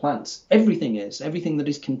or in the plants. Everything is. Everything that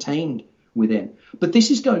is contained within. But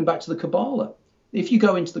this is going back to the Kabbalah. If you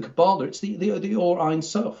go into the Kabbalah, it's the Or Ein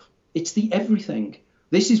Sof. It's the everything.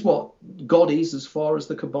 This is what God is as far as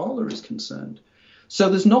the Kabbalah is concerned. So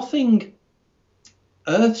there's nothing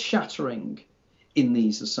earth-shattering in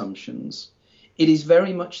these assumptions. It is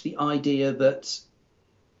very much the idea that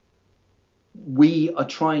we are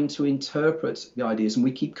trying to interpret the ideas, and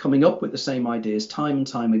we keep coming up with the same ideas time and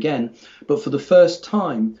time again. But for the first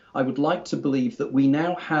time, I would like to believe that we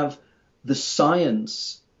now have the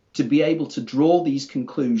science to be able to draw these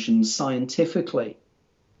conclusions scientifically.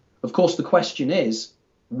 Of course, the question is,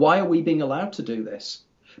 why are we being allowed to do this?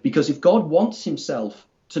 Because if God wants himself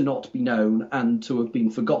to not be known and to have been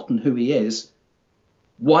forgotten who he is,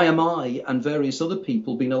 why am I and various other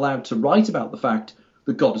people being allowed to write about the fact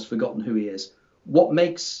that God has forgotten who he is?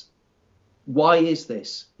 Why is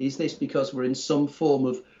this? Is this because we're in some form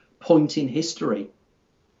of point in history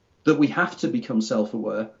that we have to become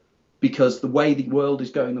self-aware? Because the way the world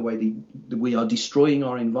is going, the way that we are destroying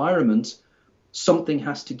our environment, something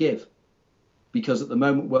has to give. Because at the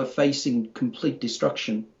moment we're facing complete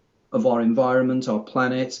destruction of our environment, our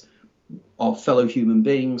planet, our fellow human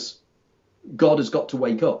beings. God has got to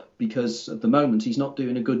wake up, because at the moment he's not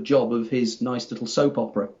doing a good job of his nice little soap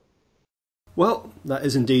opera. Well, that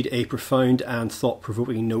is indeed a profound and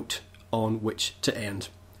thought-provoking note on which to end.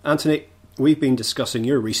 Anthony, we've been discussing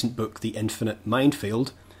your recent book, The Infinite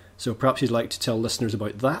Mindfield, so perhaps you'd like to tell listeners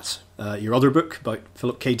about that, your other book about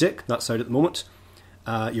Philip K. Dick, that's out at the moment,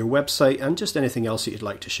 your website, and just anything else that you'd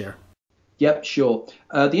like to share. Yep, sure.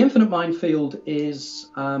 The Infinite Mindfield is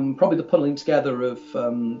probably the pulling together of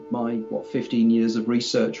my 15 years of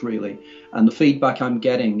research, really, and the feedback I'm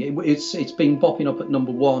getting. It's been popping up at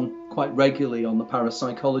number one quite regularly on the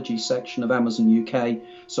parapsychology section of Amazon UK,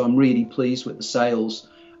 so I'm really pleased with the sales.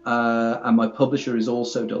 And my publisher is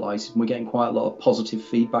also delighted, and we're getting quite a lot of positive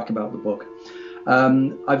feedback about the book.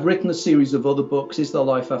 I've written a series of other books, Is There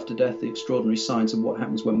Life After Death? The Extraordinary Science of What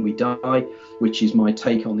Happens When We Die, which is my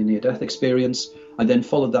take on the near-death experience. I then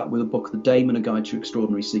followed that with a book, The Daemon, A Guide to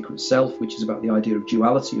Extraordinary Secret Self, which is about the idea of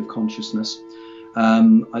duality of consciousness.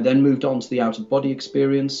 I then moved on to the out-of-body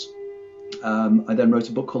experience. I then wrote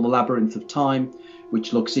a book called The Labyrinth of Time,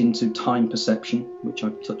 which looks into time perception, which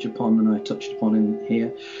I touch upon and I touched upon in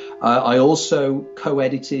here. I also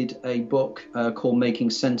co-edited a book called Making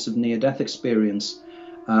Sense of Near-Death Experience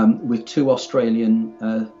with two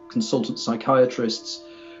Australian consultant psychiatrists,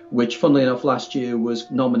 which, funnily enough, last year was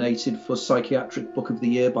nominated for Psychiatric Book of the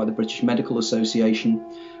Year by the British Medical Association.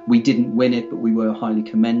 We didn't win it, but we were highly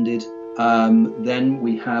commended. Then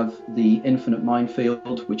we have The Infinite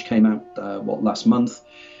Mindfield, which came out, last month.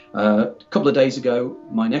 A couple of days ago,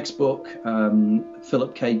 my next book,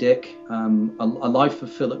 Philip K. Dick, A Life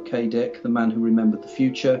of Philip K. Dick, The Man Who Remembered the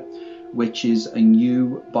Future, which is a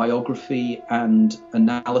new biography and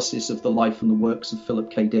analysis of the life and the works of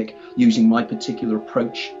Philip K. Dick using my particular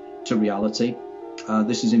approach to reality.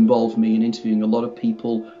 This has involved me in interviewing a lot of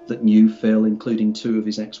people that knew Phil, including two of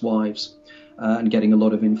his ex-wives, and getting a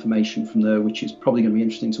lot of information from there, which is probably going to be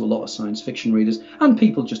interesting to a lot of science fiction readers and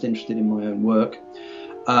people just interested in my own work.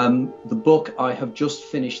 The book I have just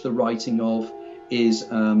finished the writing of is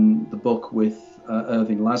the book with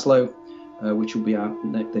Irving Laszlo, which will be out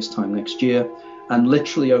this time next year. And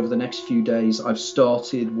literally over the next few days, I've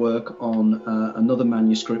started work on another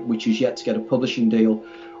manuscript, which is yet to get a publishing deal,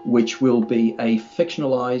 which will be a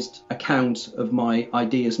fictionalized account of my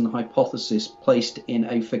ideas and hypothesis placed in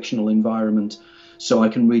a fictional environment, so I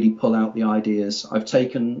can really pull out the ideas. I've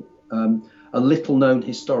taken a little-known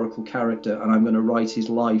historical character, and I'm going to write his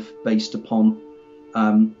life based upon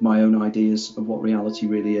my own ideas of what reality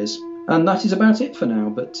really is. And that is about it for now,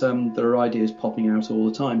 but there are ideas popping out all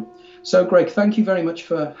the time. So, Greg, thank you very much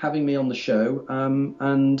for having me on the show,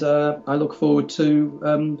 and I look forward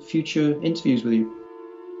to future interviews with you.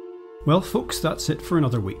 Well, folks, that's it for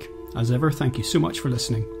another week. As ever, thank you so much for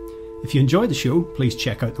listening. If you enjoyed the show, please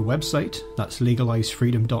check out the website. That's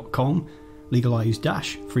legalisefreedom.com,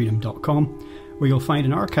 legalise-freedom.com, where you'll find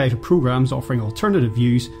an archive of programmes offering alternative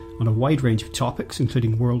views on a wide range of topics,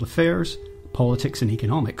 including world affairs, politics and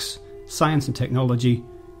economics, science and technology,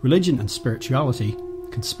 religion and spirituality,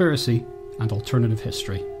 conspiracy, and alternative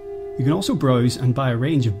history. You can also browse and buy a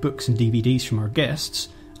range of books and DVDs from our guests,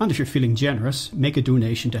 and if you're feeling generous, make a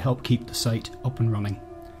donation to help keep the site up and running.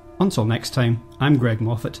 Until next time, I'm Greg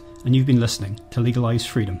Moffat, and you've been listening to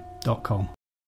legalisefreedom.com.